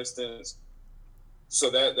 Obamacare, for instance. So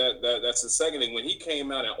that's the second thing. When he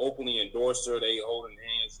came out and openly endorsed her, they holding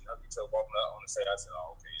hands and hugging each other, walking out on the stage, I said,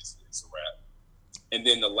 "Oh, okay, it's a wrap." And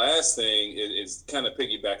then the last thing is kind of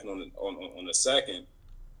piggybacking on the second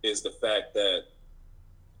is the fact that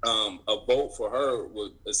a vote for her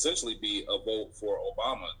would essentially be a vote for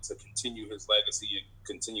Obama to continue his legacy and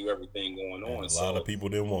continue everything going on. And a lot of people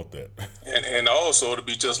didn't want that. And also to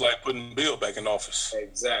be just like putting Bill back in office.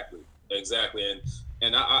 Exactly.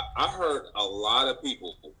 And I heard a lot of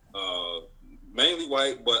people, mainly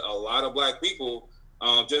white, but a lot of black people,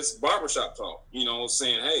 just barbershop talk,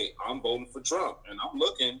 saying, "Hey, I'm voting for Trump," and I'm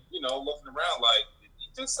looking around like, did he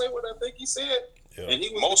just say what I think he said? Yeah. And he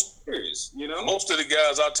was most serious, Most of the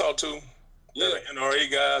guys I talk to, Yeah, the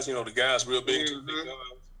NRA guys, you know, the guys real big into big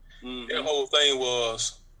guns. Their whole thing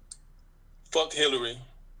was, fuck Hillary.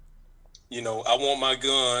 You know, I want my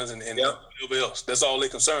guns and whatever else. That's all they're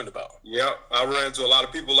concerned about. Yep, I ran into a lot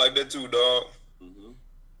of people like that too, dog.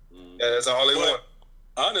 Yeah, that's all they want.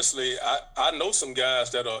 Honestly, I know some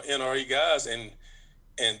guys that are NRA guys, and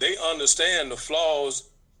they understand the flaws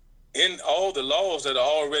in all the laws that are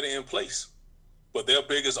already in place. But their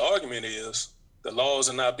biggest argument is the laws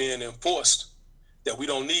are not being enforced, that we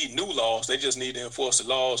don't need new laws. They just need to enforce the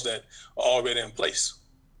laws that are already in place.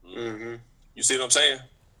 You see what I'm saying?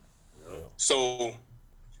 Yeah. So,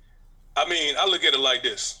 I mean, I look at it like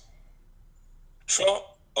this. Trump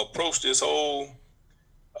approached this whole,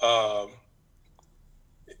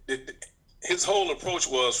 his whole approach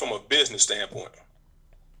was from a business standpoint.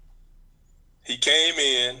 He came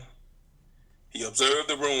in, he observed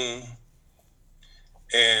the room,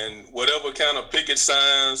 and whatever kind of picket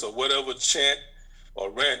signs or whatever chant or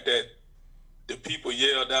rant that the people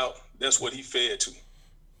yelled out, that's what he fed to.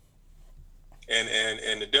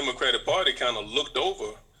 And the Democratic Party kind of looked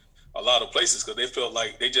over a lot of places because they felt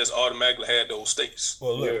like they just automatically had those states.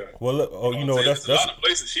 Well, look, oh, you know, that's a lot of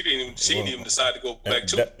places she didn't even decide to go back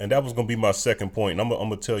to. And that was going to be my second point. And I'm going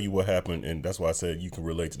to tell you what happened, and that's why I said you can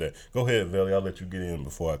relate to that. Go ahead, Veli. I'll let you get in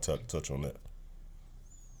before I touch on that.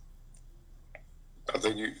 I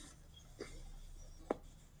think you.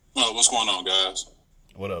 What's going on, guys?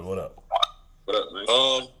 What up, man?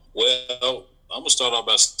 Well, I'm gonna start off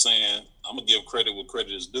by saying I'm gonna give credit where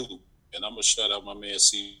credit is due, and I'm gonna shout out my man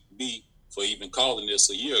CB for even calling this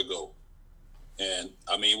a year ago. And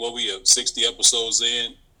I mean, what we have 60 episodes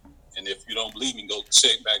in, and if you don't believe me, go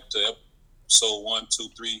check back to episode 1, 2,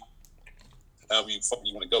 3, however you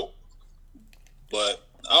want to go. But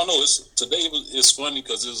I don't know. Today it's funny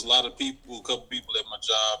because there's a lot of people, a couple people at my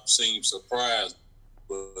job seem surprised,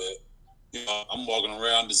 but you know, I'm walking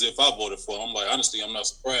around as if I voted for him. I'm like, honestly, I'm not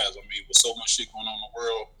surprised. I mean, with so much shit going on in the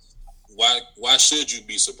world, why should you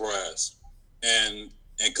be surprised? And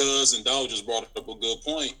Cuz and Dog just brought up a good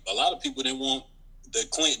point. A lot of people didn't want the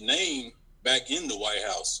Clinton name back in the White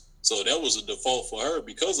House, so that was a default for her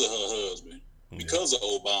because of her husband, because of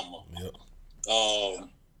Obama.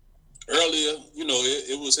 Earlier, you know,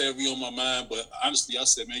 it was heavy on my mind, but honestly, I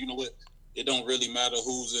said, man, you know what? It don't really matter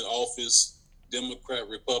who's in office, Democrat,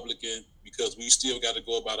 Republican, because we still got to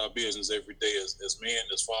go about our business every day as men,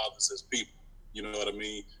 as fathers, as people. You know what I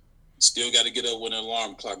mean? Still got to get up when the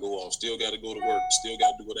alarm clock go off. Still got to go to work. Still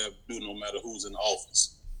got to do what I have to do no matter who's in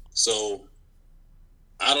office. So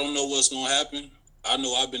I don't know what's going to happen. I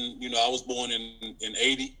know I was born in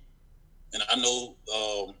 80, and I know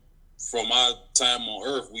from my time on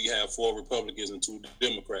earth, we have 4 Republicans and 2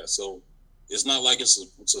 Democrats. So it's not like it's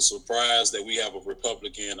a surprise that we have a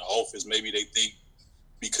Republican in office. Maybe they think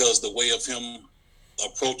because the way of him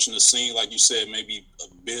approaching the scene, like you said, maybe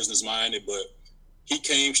business-minded, but he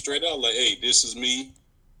came straight out like, hey, this is me,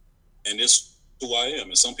 and this is who I am.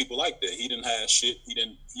 And some people like that. He didn't hide shit. He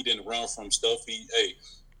didn't run from stuff.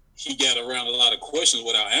 He got around a lot of questions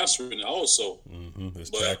without answering it also. His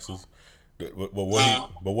taxes. But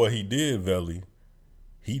what he did, Veli,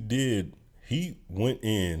 he went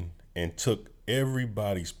in and took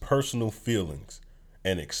everybody's personal feelings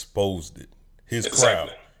and exposed it. His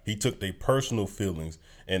crowd. He took their personal feelings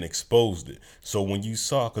and exposed it. So when you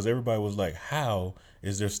saw, because everybody was like, how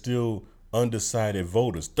is there still undecided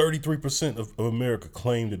voters? 33% of America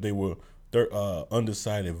claimed that they were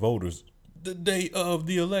undecided voters the day of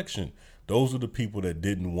the election. Those are the people that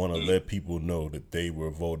didn't want to let people know that they were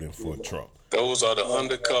voting for Trump. Those are the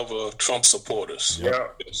undercover Trump supporters.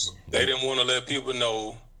 Yep. They didn't want to let people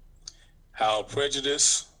know how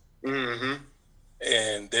prejudiced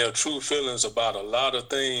and their true feelings about a lot of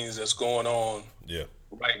things that's going on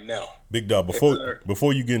right now. Big Dog,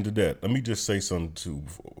 before you get into that, let me just say something too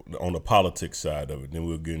on the politics side of it. Then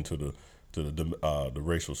we'll get into the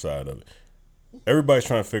racial side of it. Everybody's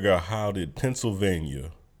trying to figure out how did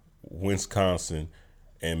Pennsylvania, Wisconsin,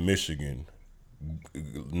 and Michigan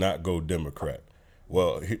not go Democrat.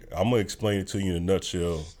 Well, I'm going to explain it to you in a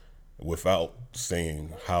nutshell without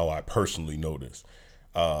saying how I personally know this.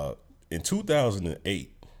 In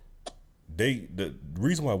 2008, the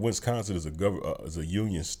reason why Wisconsin is a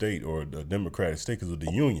union state or a Democratic state because of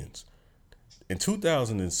the unions. In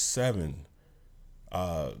 2007,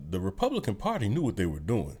 the Republican Party knew what they were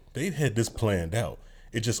doing. They had this planned out.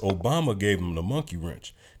 It just Obama gave them the monkey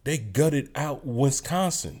wrench. They gutted out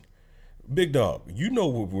Wisconsin. Big Dog, you know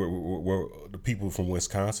where the people from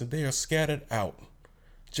Wisconsin, they are scattered out.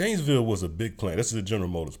 Janesville was a big plant. This is the General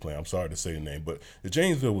Motors plant. I'm sorry to say the name, but the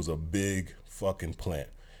Janesville was a big fucking plant.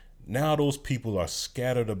 Now those people are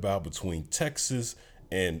scattered about between Texas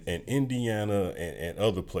and Indiana and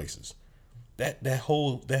other places. That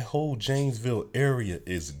whole Janesville area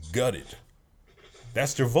is gutted.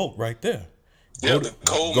 That's their vote right there. Yeah, the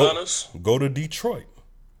coal miners. Go to Detroit.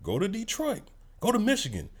 Go to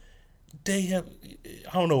Michigan. They have,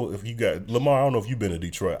 I don't know if you got, Lamar, I don't know if you've been to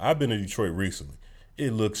Detroit. I've been to Detroit recently.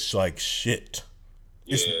 It looks like shit.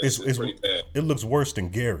 It's pretty bad. It looks worse than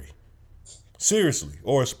Gary. Seriously.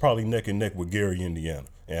 Or it's probably neck and neck with Gary, Indiana.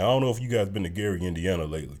 And I don't know if you guys been to Gary, Indiana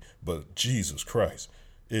lately, but Jesus Christ.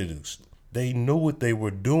 They knew what they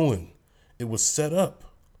were doing. It was set up.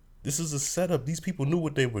 This is a setup. These people knew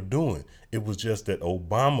what they were doing. It was just that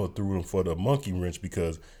Obama threw them for the monkey wrench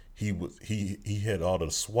because he had all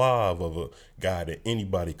the suave of a guy that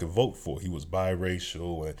anybody could vote for. He was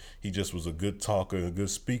biracial and he just was a good talker and a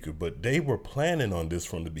good speaker. But they were planning on this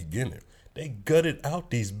from the beginning. They gutted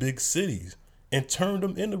out these big cities and turned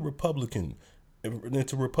them into Republican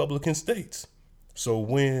states. So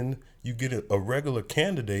when you get a regular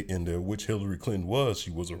candidate in there, which Hillary Clinton was,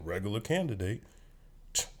 she was a regular candidate.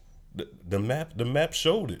 The map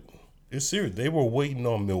showed it. It's serious. They were waiting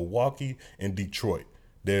on Milwaukee and Detroit.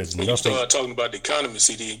 There's when nothing. You start talking about the economy,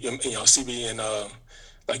 CB, and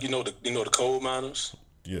the coal miners.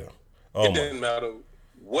 Yeah. It didn't matter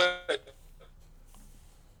what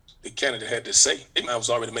the candidate had to say. It was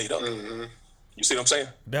already made up. Mm-hmm. You see what I'm saying?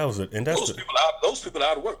 That was it, and that's those people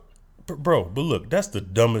are out of work. Bro, but look, that's the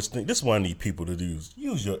dumbest thing. This is what I need people to do: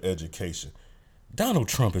 use your education. Donald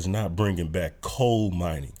Trump is not bringing back coal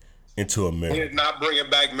mining into America. He's not bringing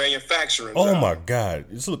back manufacturing. Oh my God!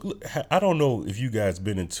 Look, I don't know if you guys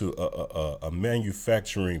been into a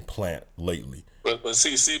manufacturing plant lately. But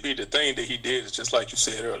see, CB, the thing that he did is just like you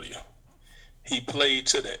said earlier. He played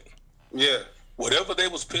to that. Yeah. Whatever they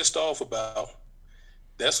was pissed off about,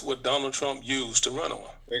 that's what Donald Trump used to run on.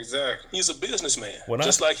 Exactly. He's a businessman.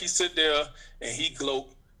 Like he sit there and he gloat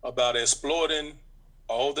about exploiting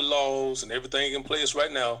all the laws and everything in place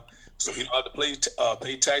right now, so he don't have to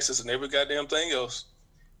pay taxes and every goddamn thing else.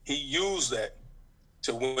 He used that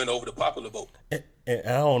to win over the popular vote. And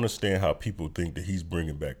I don't understand how people think that he's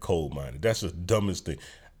bringing back coal mining. That's the dumbest thing.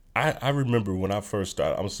 I remember when I first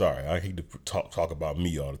started. I'm sorry, I hate to talk about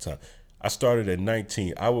me all the time. I started at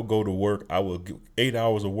 19. I would go to work. I would get 8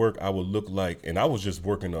 hours of work. I would look like, and I was just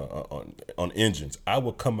working on engines. I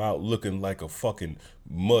would come out looking like a fucking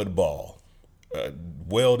mud ball.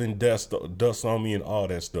 Welding dust on me and all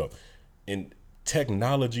that stuff. And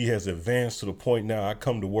technology has advanced to the point now I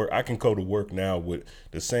can go to work now with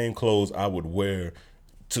the same clothes I would wear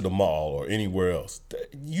to the mall or anywhere else.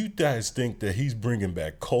 You guys think that he's bringing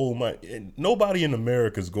back coal mine? And nobody in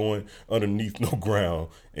America is going underneath no ground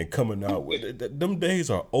and coming out with it. Them days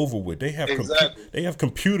are over with. They have they have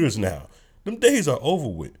computers now. Them days are over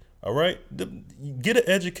with. All right, get an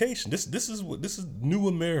education. This is new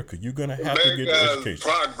America. You're gonna have to get an education.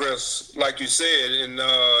 Progress, like you said, and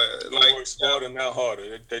work smarter, not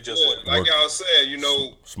harder. They just like y'all said,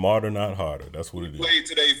 smarter, not harder. That's what it is. Played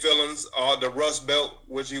to their feelings. The Rust Belt,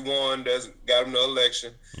 which he won, that's got him the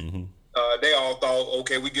election. Mm-hmm. They all thought,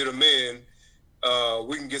 okay, we get him in,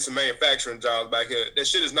 we can get some manufacturing jobs back here. That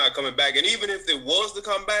shit is not coming back. And even if it was to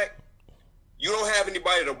come back, you don't have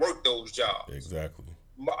anybody to work those jobs. Exactly.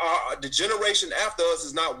 The generation after us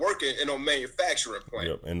is not working in a manufacturing plant.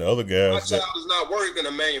 Yep. And the other guys, my child is not working in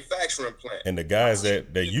a manufacturing plant. And the guys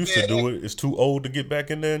that used to do it is too old to get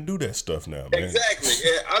back in there and do that stuff now, man. Exactly.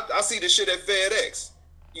 And I see the shit at FedEx.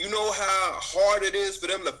 You know how hard it is for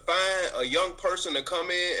them to find a young person to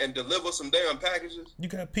come in and deliver some damn packages? You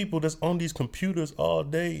got people that's on these computers all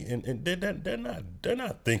day, and they're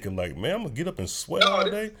not thinking like, man, I'm gonna get up and sweat all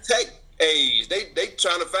day. Age. They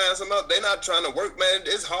trying to find something else. They're not trying to work, man.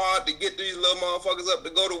 It's hard to get these little motherfuckers up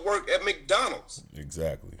to go to work at McDonald's.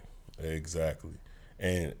 Exactly.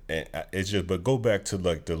 And it's just, but go back to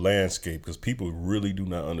like the landscape, because people really do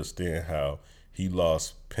not understand how he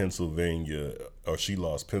lost Pennsylvania, or she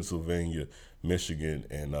lost Pennsylvania, Michigan,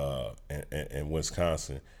 and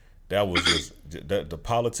Wisconsin. That was just the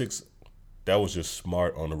politics. That was just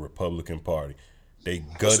smart on the Republican Party. They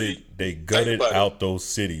gutted out those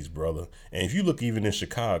cities, brother. And if you look even in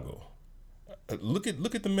Chicago, look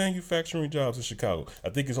at the manufacturing jobs in Chicago. I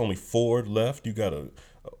think it's only Ford left. You got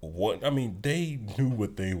what? I mean, they knew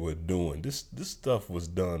what they were doing. This stuff was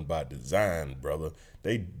done by design, brother.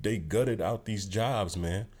 They gutted out these jobs,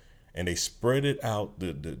 man, and they spread it out.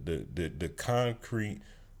 The concrete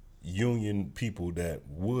union people that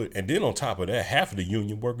would, and then on top of that, half of the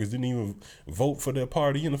union workers didn't even vote for their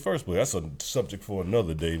party in the first place. That's a subject for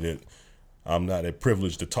another day that I'm not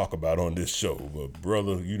privileged to talk about on this show. But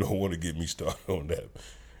brother, you don't want to get me started on that.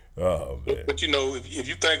 Oh man. But you know, if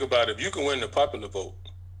you think about it, if you can win the popular vote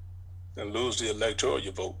and lose the electoral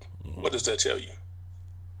vote, what does that tell you?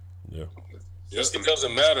 Yeah. It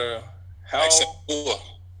doesn't matter how.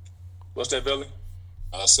 What's that, Billy?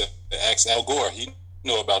 I said, ask Al Gore. He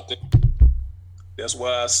know about that. That's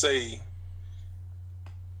why I say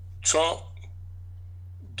Trump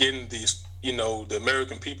getting these, the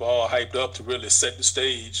American people all hyped up to really set the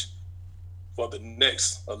stage for the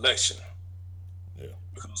next election. Yeah.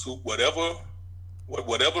 Because whatever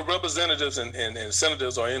representatives and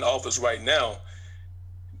senators are in office right now,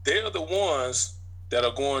 they're the ones that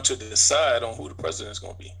are going to decide on who the president is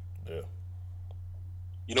going to be. Yeah.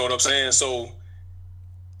 You know what I'm saying? So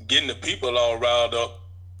getting the people all riled up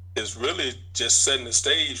is really just setting the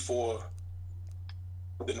stage for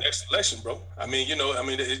the next election, bro.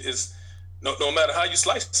 It's no matter how you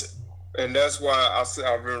slice it. And that's why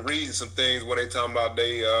I've been reading some things where they talking about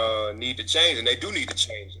they need to change, and they do need to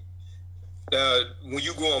change it. When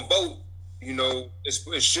you go and vote,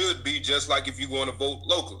 it should be just like if you go to vote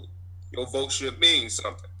locally. Your vote should mean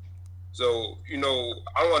something. So, I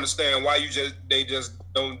don't understand why they just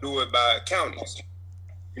don't do it by counties.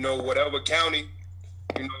 Whatever county,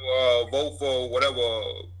 vote for whatever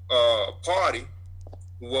party,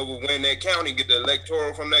 whoever win that county, get the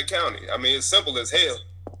electoral from that county. I mean, it's simple as hell,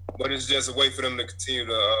 but it's just a way for them to continue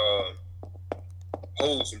to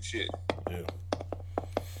hold some shit. Yeah.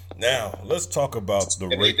 Now, let's talk about the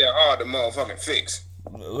It ain't that hard to motherfucking fix.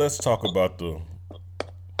 Let's talk about the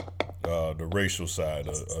racial side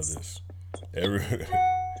of this.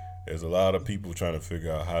 There's a lot of people trying to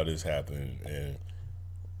figure out how this happened, and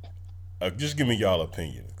just give me y'all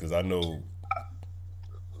opinion, because I know.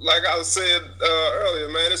 Like I said earlier,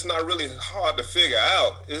 man, it's not really hard to figure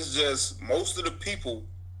out. It's just most of the people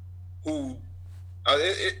who,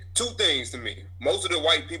 two things to me. Most of the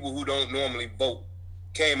white people who don't normally vote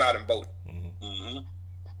came out and voted. Mm-hmm.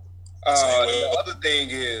 The other thing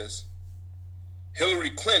is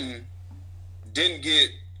Hillary Clinton didn't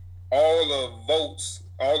get all the votes,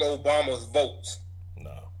 all Obama's votes.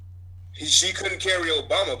 No. She couldn't carry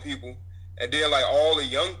Obama people, and then like all the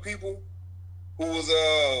young people who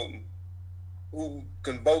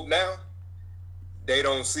can vote now, they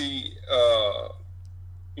don't see the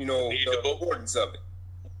importance of it.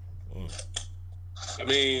 I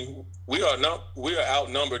mean, we are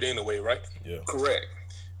outnumbered anyway, right? Yeah. Correct.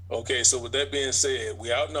 Okay, so with that being said,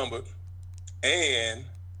 we outnumbered, and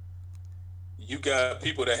you got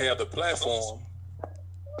people that have the platform,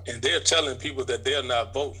 and they're telling people that they're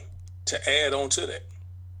not voting to add on to that.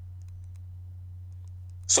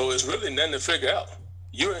 So it's really nothing to figure out.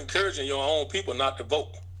 You're encouraging your own people not to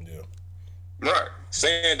vote. Yeah. Right.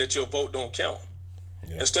 Saying that your vote don't count.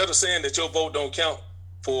 Yeah. Instead of saying that your vote don't count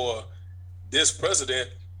for this president,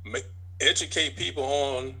 educate people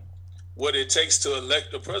on what it takes to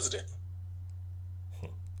elect a president.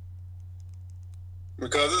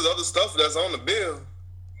 Because there's other stuff that's on the bill.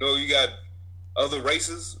 You got other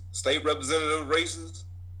races, state representative races,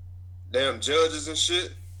 damn judges and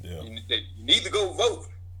shit. Yeah. You need to go vote.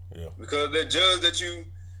 Yeah. Because that judge that you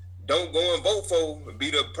don't go and vote for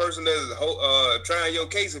be the person that's trying your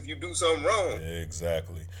case if you do something wrong.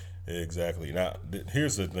 Exactly. Now,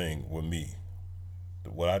 here's the thing with me.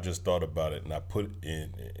 What I just thought about it, and I put it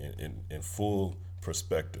in full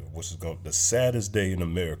perspective, which is the saddest day in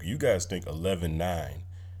America. You guys think 11/9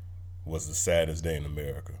 was the saddest day in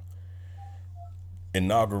America.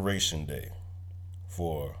 Inauguration Day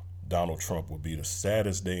for Donald Trump would be the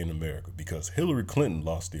saddest day in America because Hillary Clinton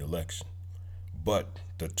lost the election. But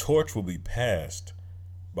the torch will be passed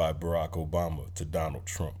by Barack Obama to Donald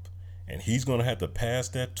Trump. And he's going to have to pass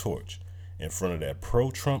that torch in front of that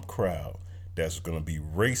pro-Trump crowd that's going to be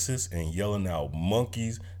racist and yelling out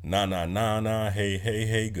monkeys, nah, nah, nah, nah, hey, hey,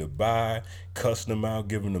 hey, goodbye, cussing them out,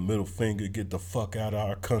 giving the middle finger, get the fuck out of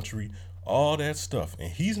our country, all that stuff.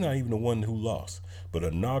 And he's not even the one who lost. But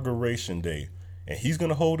Inauguration Day, and he's going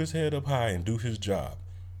to hold his head up high and do his job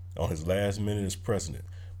on his last minute as president.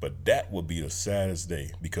 But that would be the saddest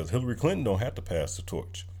day because Hillary Clinton don't have to pass the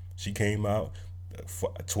torch. She came out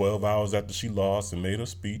 12 hours after she lost and made her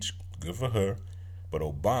speech. Good for her. But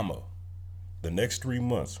Obama, the next 3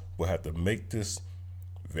 months, will have to make this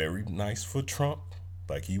very nice for Trump,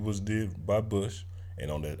 like he was did by Bush. And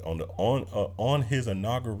on his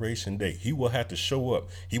inauguration day, he will have to show up.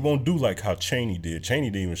 He won't do like how Cheney did. Cheney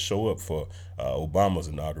didn't even show up for Obama's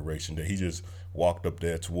inauguration day. He just walked up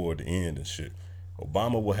there toward the end and shit.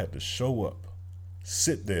 Obama will have to show up,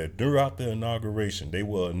 sit there throughout the inauguration. They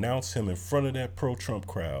will announce him in front of that pro-Trump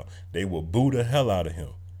crowd. They will boo the hell out of him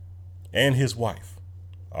and his wife,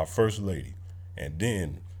 our first lady. And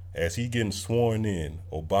then As he getting sworn in,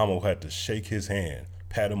 Obama had to shake his hand,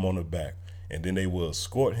 pat him on the back, and then they will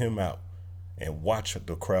escort him out and watch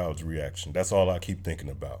the crowd's reaction. That's all I keep thinking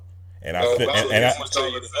about. And I feel, and I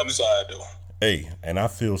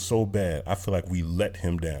feel so bad. I feel like we let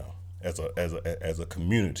him down as a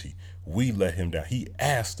community. We let him down. He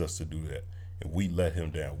asked us to do that, and we let him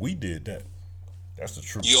down. We did that. That's the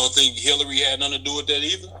truth. You don't think Hillary had nothing to do with that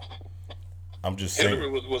either? I'm just saying.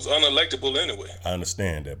 Hillary was unelectable anyway. I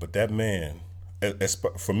understand that, but that man,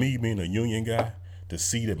 for me being a union guy, to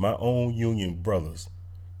see that my own union brothers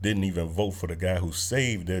didn't even vote for the guy who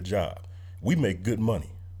saved their job. We make good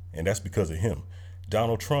money, and that's because of him.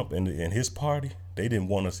 Donald Trump and his party, they didn't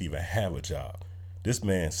want us to even have a job. This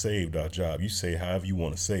man saved our job. You say however you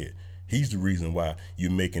want to say it. He's the reason why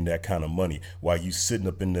you're making that kind of money, why you sitting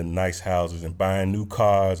up in the nice houses and buying new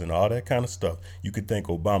cars and all that kind of stuff. You could thank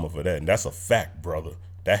Obama for that, and that's a fact, brother.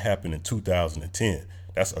 That happened in 2010.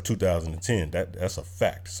 That's a 2010. That's a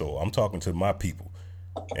fact. So I'm talking to my people,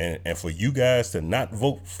 and for you guys to not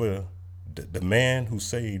vote for the man who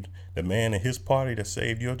saved, the man in his party that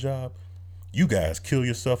saved your job, you guys kill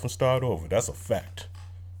yourself and start over. That's a fact.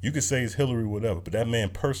 You could say it's Hillary, whatever, but that man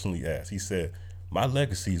personally asked. He said, my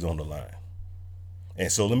legacy's on the line.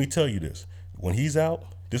 And so let me tell you this. When he's out,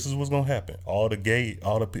 this is what's going to happen. All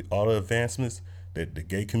the advancements that the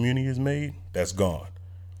gay community has made, that's gone.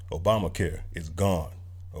 Obamacare is gone.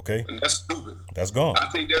 Okay? And that's stupid. That's gone. I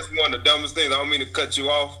think that's one of the dumbest things. I don't mean to cut you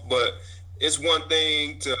off, but it's one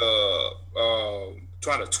thing to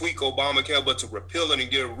try to tweak Obamacare, but to repeal it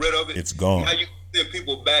and get rid of it, it's gone. Now you send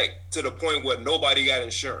people back to the point where nobody got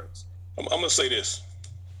insurance. I'm going to say this.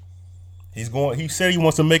 He said he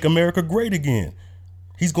wants to make America great again.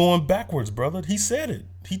 He's going backwards, brother. He said it.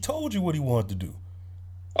 He told you what he wanted to do.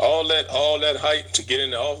 All that hype to get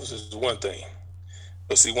in the office is one thing.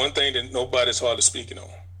 But see, one thing that nobody's hardly speaking on.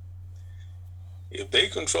 If they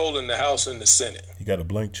controlling the House and the Senate. He got a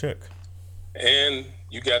blank check. And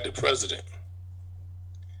you got the president.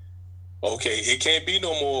 Okay, it can't be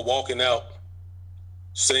no more walking out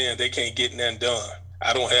saying they can't get nothing done.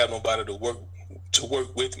 I don't have nobody to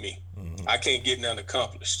work with me. Mm-hmm. I can't get nothing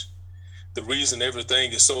accomplished. The reason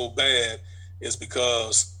everything is so bad is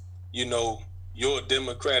because, your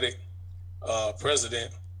Democratic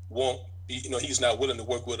president won't be, he's not willing to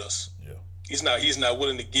work with us. Yeah. He's not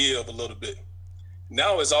willing to give a little bit.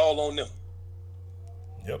 Now it's all on them.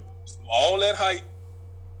 Yep. So all that hype,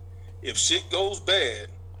 if shit goes bad,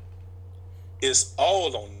 it's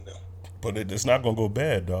all on them. But it's not going to go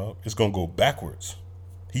bad, dog. It's going to go backwards.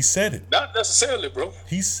 He said it. Not necessarily, bro.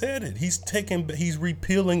 He said it. He's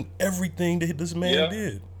repealing everything that this man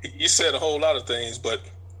did. He said a whole lot of things, but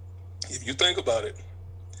if you think about it,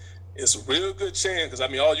 it's a real good chance, because,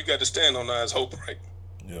 all you got to stand on now is hope, right?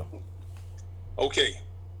 Yeah. Okay.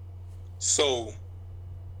 So,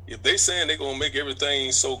 if they saying they're going to make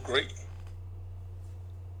everything so great,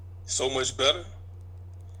 so much better,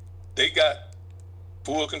 they got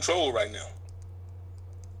full control right now.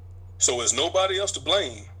 So there's nobody else to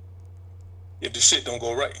blame if the shit don't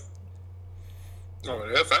go right.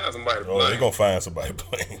 Oh, they'll find somebody to blame. Oh, they're going to find somebody to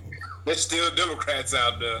blame. There's still Democrats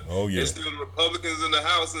out there. Oh, yeah. There's still Republicans in the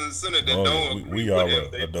House and the Senate that don't agree we are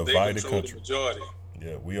with a divided country. The majority.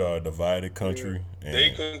 Yeah, we are a divided country. And they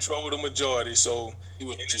control the majority, so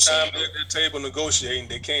anytime they're at the table negotiating,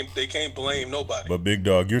 they can't blame nobody. But Big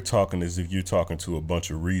Dog, you're talking as if you're talking to a bunch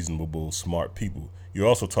of reasonable, smart people. You're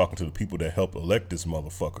also talking to the people that help elect this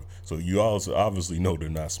motherfucker. So you also obviously know they're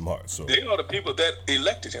not smart. So they are the people that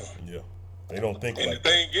elected him. Yeah, they don't think. And the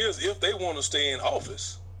thing is, if they want to stay in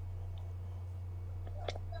office,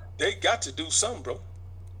 they got to do something, bro.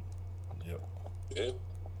 Yep. Yeah.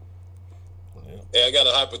 Hey, I got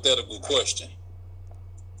a hypothetical question.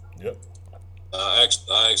 Yep. I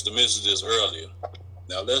asked the missus this earlier.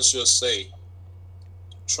 Now, let's just say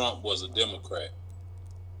Trump was a Democrat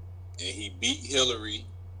and he beat Hillary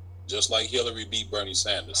just like Hillary beat Bernie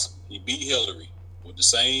Sanders. He beat Hillary with the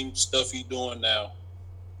same stuff he's doing now.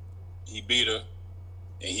 He beat her,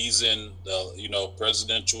 and he's in the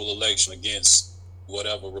presidential election against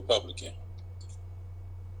whatever Republican.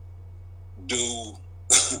 Do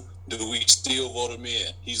we still vote him in?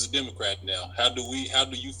 He's a Democrat now. How do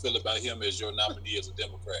you feel about him as your nominee as a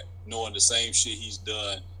Democrat? Knowing the same shit he's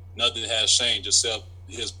done, nothing has changed except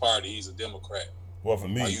his party. He's a Democrat. Well, for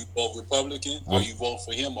me, are you vote Republican? Are you vote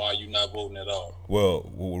for him, or are you not voting at all? Well,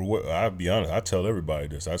 I'll be honest. I tell everybody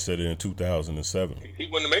this. I said it in 2007. He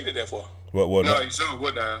wouldn't have made it that far. Well, no, he sure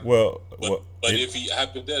would not. Well, but if he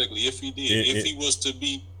hypothetically, if he did, if he was to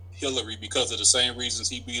beat Hillary because of the same reasons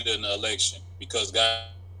he beat her in the election, because guys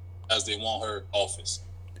they want her office.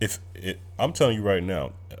 I'm telling you right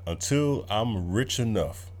now, until I'm rich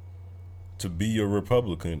enough to be a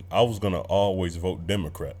Republican, I was gonna always vote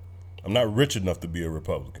Democrat. I'm not rich enough to be a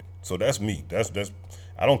Republican, so that's me. That's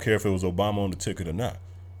I don't care if it was Obama on the ticket or not.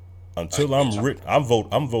 Until I'm rich, I'm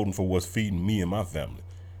voting for what's feeding me and my family.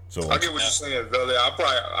 So I get what you're saying, Velly. I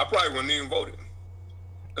probably wouldn't even vote it.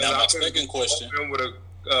 Now my second question. With a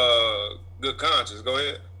good conscience. Go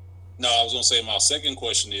ahead. No, I was gonna say my second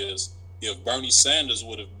question is, if Bernie Sanders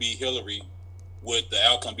would have beat Hillary, would the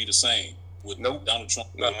outcome be the same? Would Donald Trump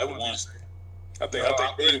that wouldn't be the same. I think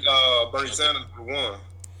Bernie Sanders would have won.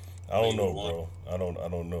 I don't know, bro. I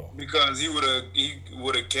don't know. Because he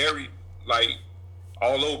would have carried like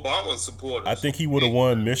all Obama's supporters. I think he would have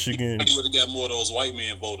won Michigan. He would have got more of those white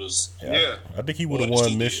man voters. Yeah. I think he would have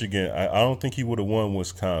won Michigan. I don't think he would have won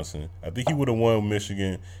Wisconsin. I think he would have won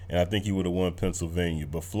Michigan, and I think he would have won Pennsylvania.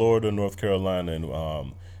 But Florida, North Carolina,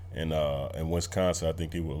 and Wisconsin, I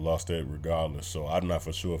think he would have lost that regardless. So I'm not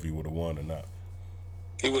for sure if he would have won or not.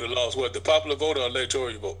 He would have lost what? The popular vote or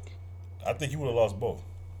electoral vote? I think he would have lost both.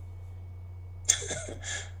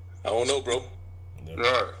 I don't know, bro.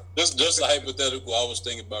 Right. Just a hypothetical I was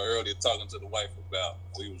thinking about earlier, talking to the wife about.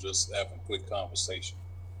 We were just having a quick conversation.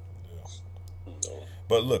 Yeah. So.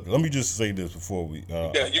 But look, let me just say this before we.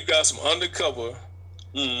 Yeah, you got some undercover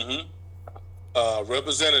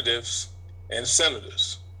representatives and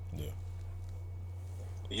senators. Yeah.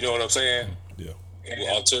 You know what I'm saying? Yeah. And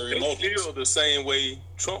they feel the same way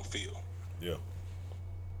Trump feel. Yeah.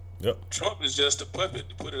 Yep. Trump is just a puppet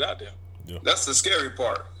to put it out there. Yeah. That's the scary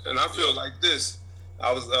part. And I feel like this.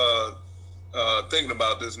 I was thinking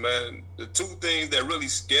about this, man. The two things that really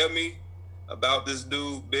scare me about this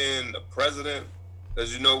dude being the president,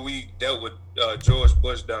 as you know, we dealt with George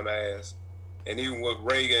Bush dumbass, and even with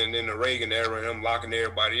Reagan in the Reagan era, him locking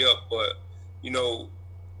everybody up. But you know,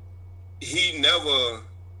 he never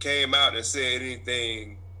came out and said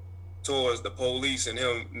anything towards the police and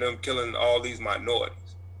them killing all these minorities.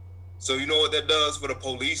 So you know what that does for the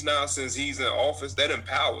police now? Since he's in office, that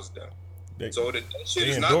empowers them. So that shit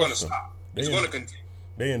is not going to stop. It's going to continue.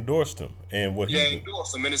 They endorsed him, and what he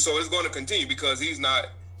endorsed him, and so it's going to continue because he's not,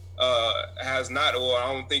 has not, or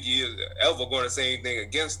I don't think he is ever going to say anything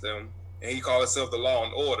against them. And he calls himself the law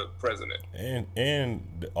and order president.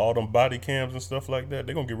 And all them body cams and stuff like that,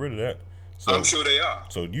 they're gonna get rid of that. So, I'm sure they are.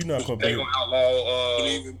 So you're not gonna they're gonna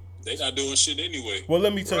outlaw. They're not doing shit anyway. Well,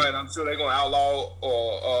 let me tell you. Right, I'm sure they're gonna outlaw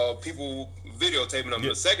or people videotaping them. Yeah.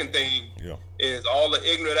 The second thing is all the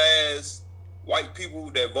ignorant ass white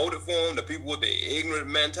people that voted for him, the people with the ignorant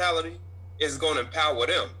mentality, is gonna empower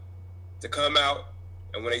them to come out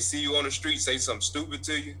and when they see you on the street, say something stupid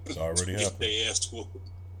to you. It's already happened. They asked for.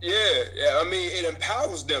 Yeah. I mean, it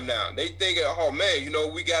empowers them now. They think, oh man, you know,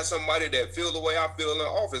 we got somebody that feel the way I feel in the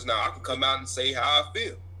office now. I can come out and say how I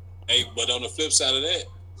feel. Hey, but on the flip side of that,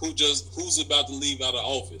 who's about to leave out of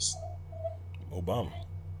office? Obama.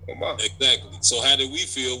 Exactly. So how did we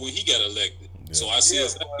feel when he got elected? Yeah. So I see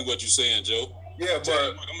exactly what you're saying, Joe. Yeah, but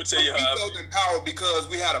I'm gonna tell you how we felt empowered because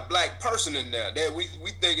we had a black person in there. That we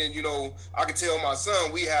thinking, you know, I could tell my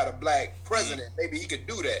son we had a black president. Maybe he could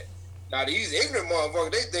do that. Now these ignorant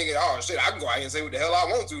motherfuckers, they thinking, oh shit, I can go out here and say what the hell I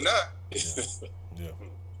want to now.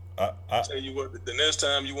 I tell you what, the next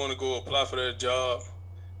time you want to go apply for that job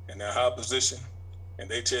in that high position, and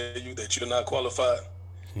they tell you that you're not qualified,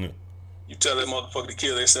 you tell that motherfucker to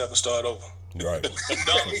kill themselves and start over. Right.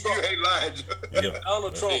 You ain't lying.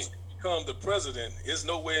 Donald Trump become the president. There's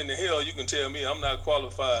no way in the hell you can tell me I'm not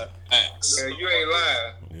qualified. Facts. Yeah, you ain't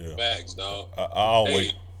lying. Yeah. Facts, dog. I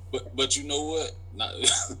always. Hey, but you know what?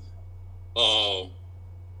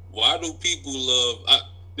 Why do people love?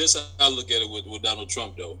 This is how I look at it with Donald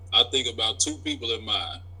Trump, though. I think about two people in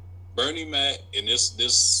mind: Bernie Mac, and this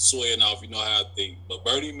swaying off. You know how I think, but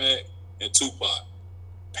Bernie Mac and Tupac.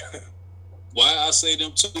 Why I say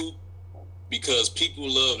them two? Because people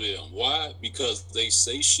love them. Why? Because they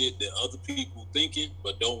say shit that other people thinking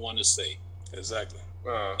but don't want to say. Exactly.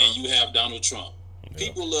 And you have Donald Trump. Yeah.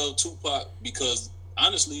 People love Tupac because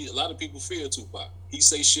honestly, a lot of people fear Tupac. He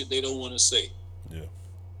say shit they don't want to say. Yeah.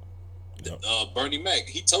 Bernie Mac,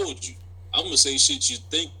 he told you, I'm gonna say shit you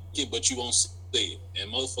thinking, but you won't say it.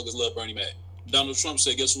 And motherfuckers love Bernie Mac. Donald Trump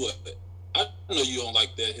said, guess what? I know you don't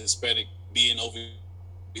like that Hispanic being over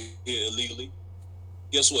here illegally.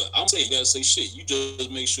 Guess what? I'm saying you gotta say shit. You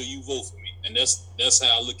just make sure you vote for me. And that's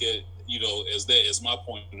how I look at it, you know, as my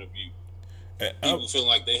point of view. People feel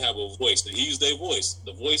like they have a voice. They use their voice.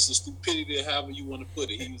 The voice of stupidity, however you want to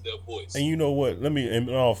put it, he used their voice. And you know what? Let me,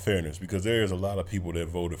 in all fairness, because there is a lot of people that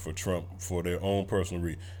voted for Trump for their own personal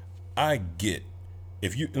reason. I get,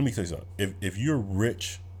 let me tell you something. If you're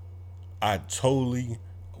rich, I totally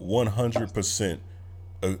 100%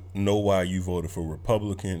 know why you voted for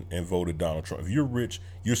Republican and voted Donald Trump. If you're rich,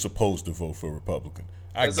 you're supposed to vote for Republican.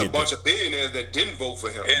 There's a bunch of billionaires that didn't vote for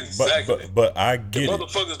him. Exactly. But I get the it.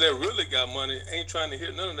 motherfuckers that really got money ain't trying to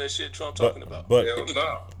hear none of that shit Trump talking about. But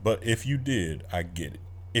if you did, I get it.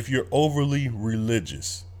 If you're overly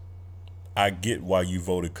religious, I get why you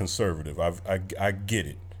voted conservative. I get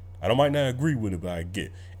it. I might not agree with it, but I get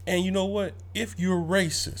it. And you know what? If you're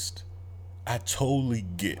racist, I totally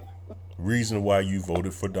get reason why you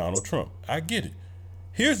voted for Donald Trump. I get it.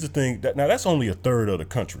 Here's the thing. Now, that's only a third of the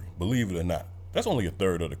country, believe it or not. That's only a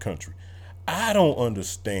third of the country. I don't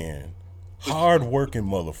understand hard-working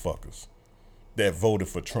motherfuckers that voted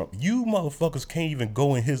for Trump. You motherfuckers can't even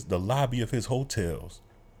go in the lobby of his hotels.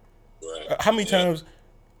 Right. How many times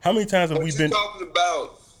have we been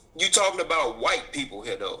You talking about white people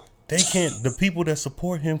here though? They can't. The people that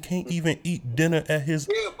support him can't even eat dinner at his.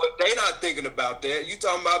 Yeah, but they not thinking about that. You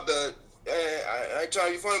talking about the? I ain't trying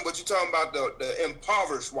to be funny, but you talking about the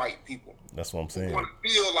impoverished white people. That's what I'm saying. Who want to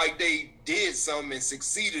feel like they did something and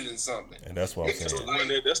succeeded in something. And that's what I'm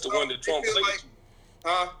saying. That's the one that Trump played.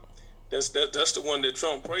 Huh? That's the one that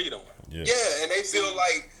Trump prayed on. Yeah. Yeah, and they feel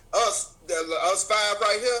like us five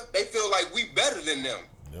right here. They feel like we better than them.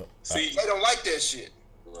 Yep. See, they don't like that shit.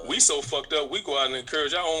 We so fucked up. We go out and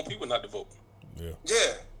encourage our own people not to vote. Yeah.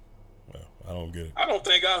 Yeah. Well, I don't get it. I don't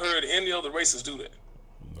think I heard any other races do that.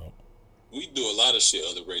 No. We do a lot of shit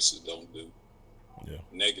other races don't do. Yeah.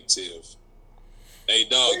 Negative. Hey,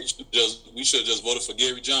 dog, we should have just voted for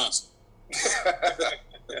Gary Johnson. Hey,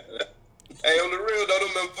 on the real though,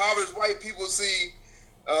 them impoverished white people see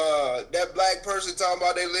that black person talking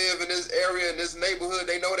about they live in this area, in this neighborhood,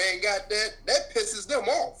 they know they ain't got that. That pisses them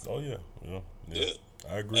off. Oh yeah.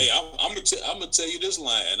 I agree. Hey, I'm gonna tell you this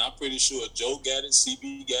line, and I'm pretty sure Joe got it,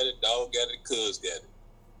 CB got it, Dog got it, Cuz got it.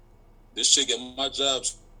 This chick at my job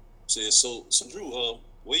said, "So Drew,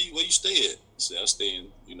 where you stay at?" I said, "I stay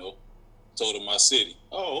in, told her my city."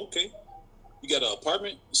 "Oh, okay. You got an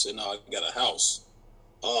apartment?" I said, "No, I got a house."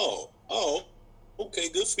 Oh, okay,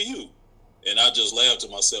 good for you. And I just laughed to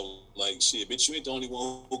myself like, "Shit, bitch, you ain't the only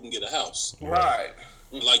one who can get a house." Right.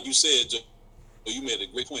 Like you said, Joe, you made a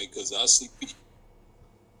great point because I see people.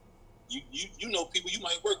 You know people you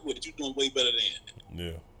might work with, you're doing way better than.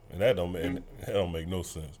 Yeah, and that don't make no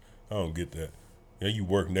sense. I don't get that. Yeah, you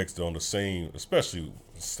work next to on the same, especially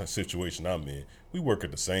situation I'm in. We work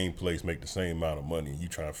at the same place, make the same amount of money, and you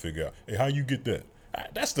trying to figure out, hey, how you get that?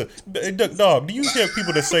 That's dog. Do you hear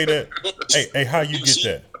people that say that? Hey, how you get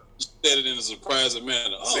that? Said it in a surprising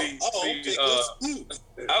manner. Okay. I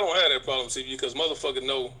don't have that problem, CB, because motherfucker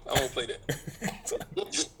know I don't play that.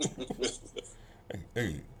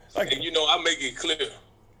 Hey. And I make it clear.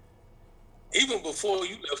 Even before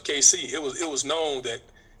you left KC, it was known that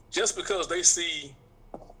just because they see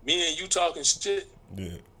me and you talking shit,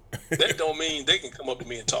 that don't mean they can come up to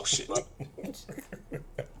me and talk shit. You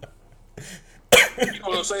know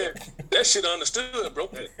what I'm saying? That shit understood, bro.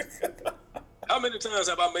 How many times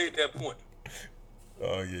have I made that point?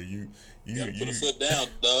 Oh yeah, you put a foot down,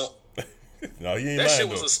 dog. No, he ain't that lying.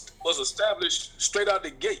 That shit was established straight out the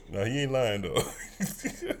gate. No, he ain't lying though.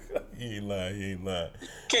 He ain't lying. You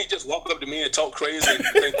can't just walk up to me and talk crazy and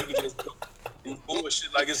think you can just do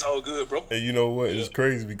bullshit like it's all good, bro. And you know what? It's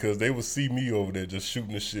crazy because they would see me over there just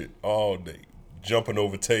shooting the shit all day, jumping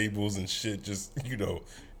over tables and shit, just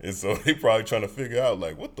And so they probably trying to figure out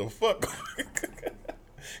like, what the fuck?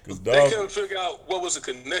 They couldn't figure out what was the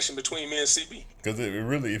connection between me and CB. Because it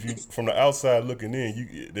really, if you from the outside looking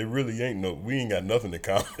in, there really ain't we ain't got nothing in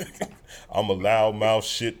common. I'm a loudmouth,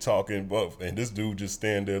 shit talking, and this dude just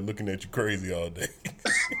stand there looking at you crazy all day.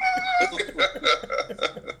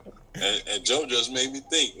 and Joe just made me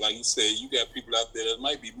think, like you said, you got people out there that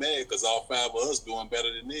might be mad because all five of us doing better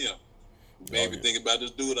than them. Made me think about this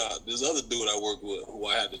other dude I work with who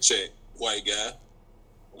I had to check, white guy.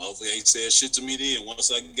 He ain't said shit to me then.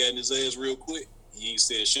 Once I got in his ass real quick, he ain't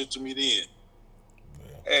said shit to me then.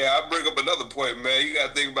 Hey, I bring up another point, man. You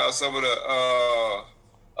got to think about some of the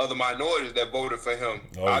other minorities that voted for him.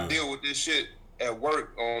 I deal with this shit at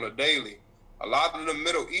work on a daily. A lot of the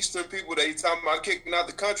Middle Eastern people that he's talking about kicking out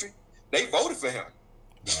the country, they voted for him.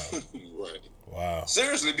 Wow. Right. Wow.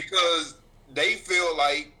 Seriously, because they feel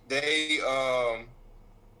like they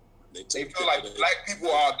feel like black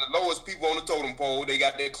people are the lowest people on the totem pole. They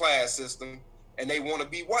got their class system, and they want to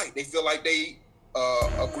be white. They feel like they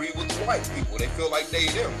agree with the white people. They feel like they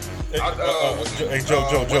them. Hey, Joe.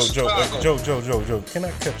 Can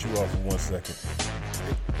I cut you off for 1 second?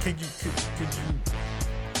 Could you?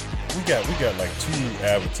 We got like 2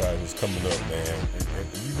 advertisers coming up, man. And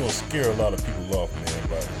you're gonna scare a lot of people off, man,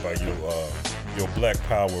 by your black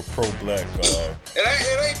power, pro-black. It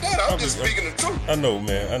ain't that. I'm just speaking the truth. I know,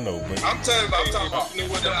 man. I know, but I'm talking about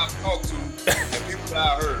people that I've talked to and people that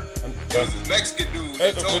I heard. It was this Mexican dude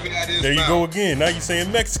that told me that his there you mouth. go again. Now you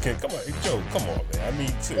saying Mexican. Come on, hey, Joe. Come on, man. I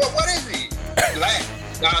mean, too. Well, what is he? Latin.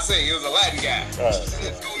 No, I say he was a Latin guy.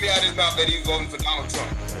 He told me out his mouth that he was voting for Donald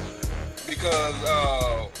Trump because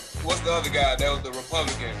what's the other guy? That was the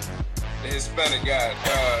Republican, the Hispanic guy.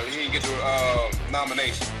 He didn't get the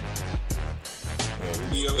nomination.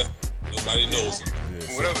 Nobody knows him.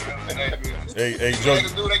 Whatever the name is. Hey, Joe.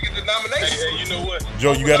 They get the nomination. Hey, you know what?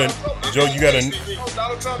 Joe, you got a.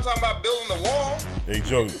 Donald Trump talking about building the wall. Hey,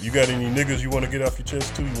 Joe, you got any niggas you want to get off your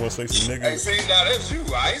chest too? You want to say some niggas? Hey, see, now that's you.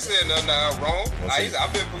 I ain't saying nothing wrong.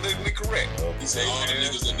 I've been politically correct. He said all the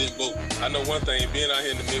niggas that didn't vote. I know one thing, being out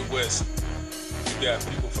here in the Midwest, you got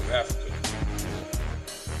people from Africa.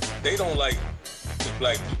 They don't like the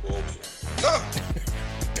black people over here. No.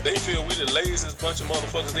 They feel we the laziest bunch of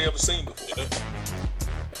motherfuckers they ever seen before.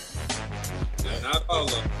 Not all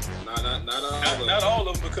of them. Not all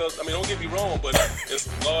of them, because, I mean, don't get me wrong, but it's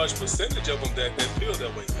a large percentage of them that feel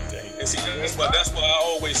that way. And see, that's why I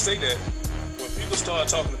always say that when people start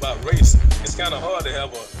talking about race, it's kind of hard to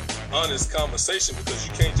have an honest conversation because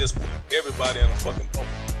you can't just put everybody in a fucking boat.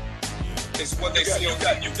 It's what they see. You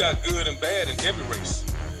got good and bad in every race.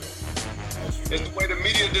 It's the way the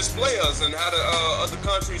media display us and how the other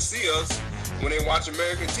countries see us when they watch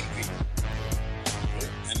American TV.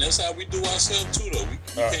 And that's how we do ourselves too, though. We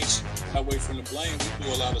can't shy away from the blame. We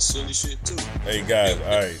do a lot of silly shit too. Hey guys,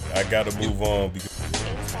 all right, I gotta move on because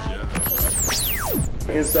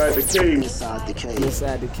Inside the cave. Inside the cave.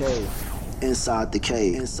 Inside the cave. Inside the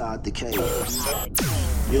cave. Inside the cave.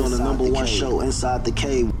 You're on the #1 show, Inside the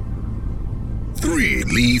Cave. 3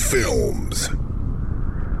 Lee Films.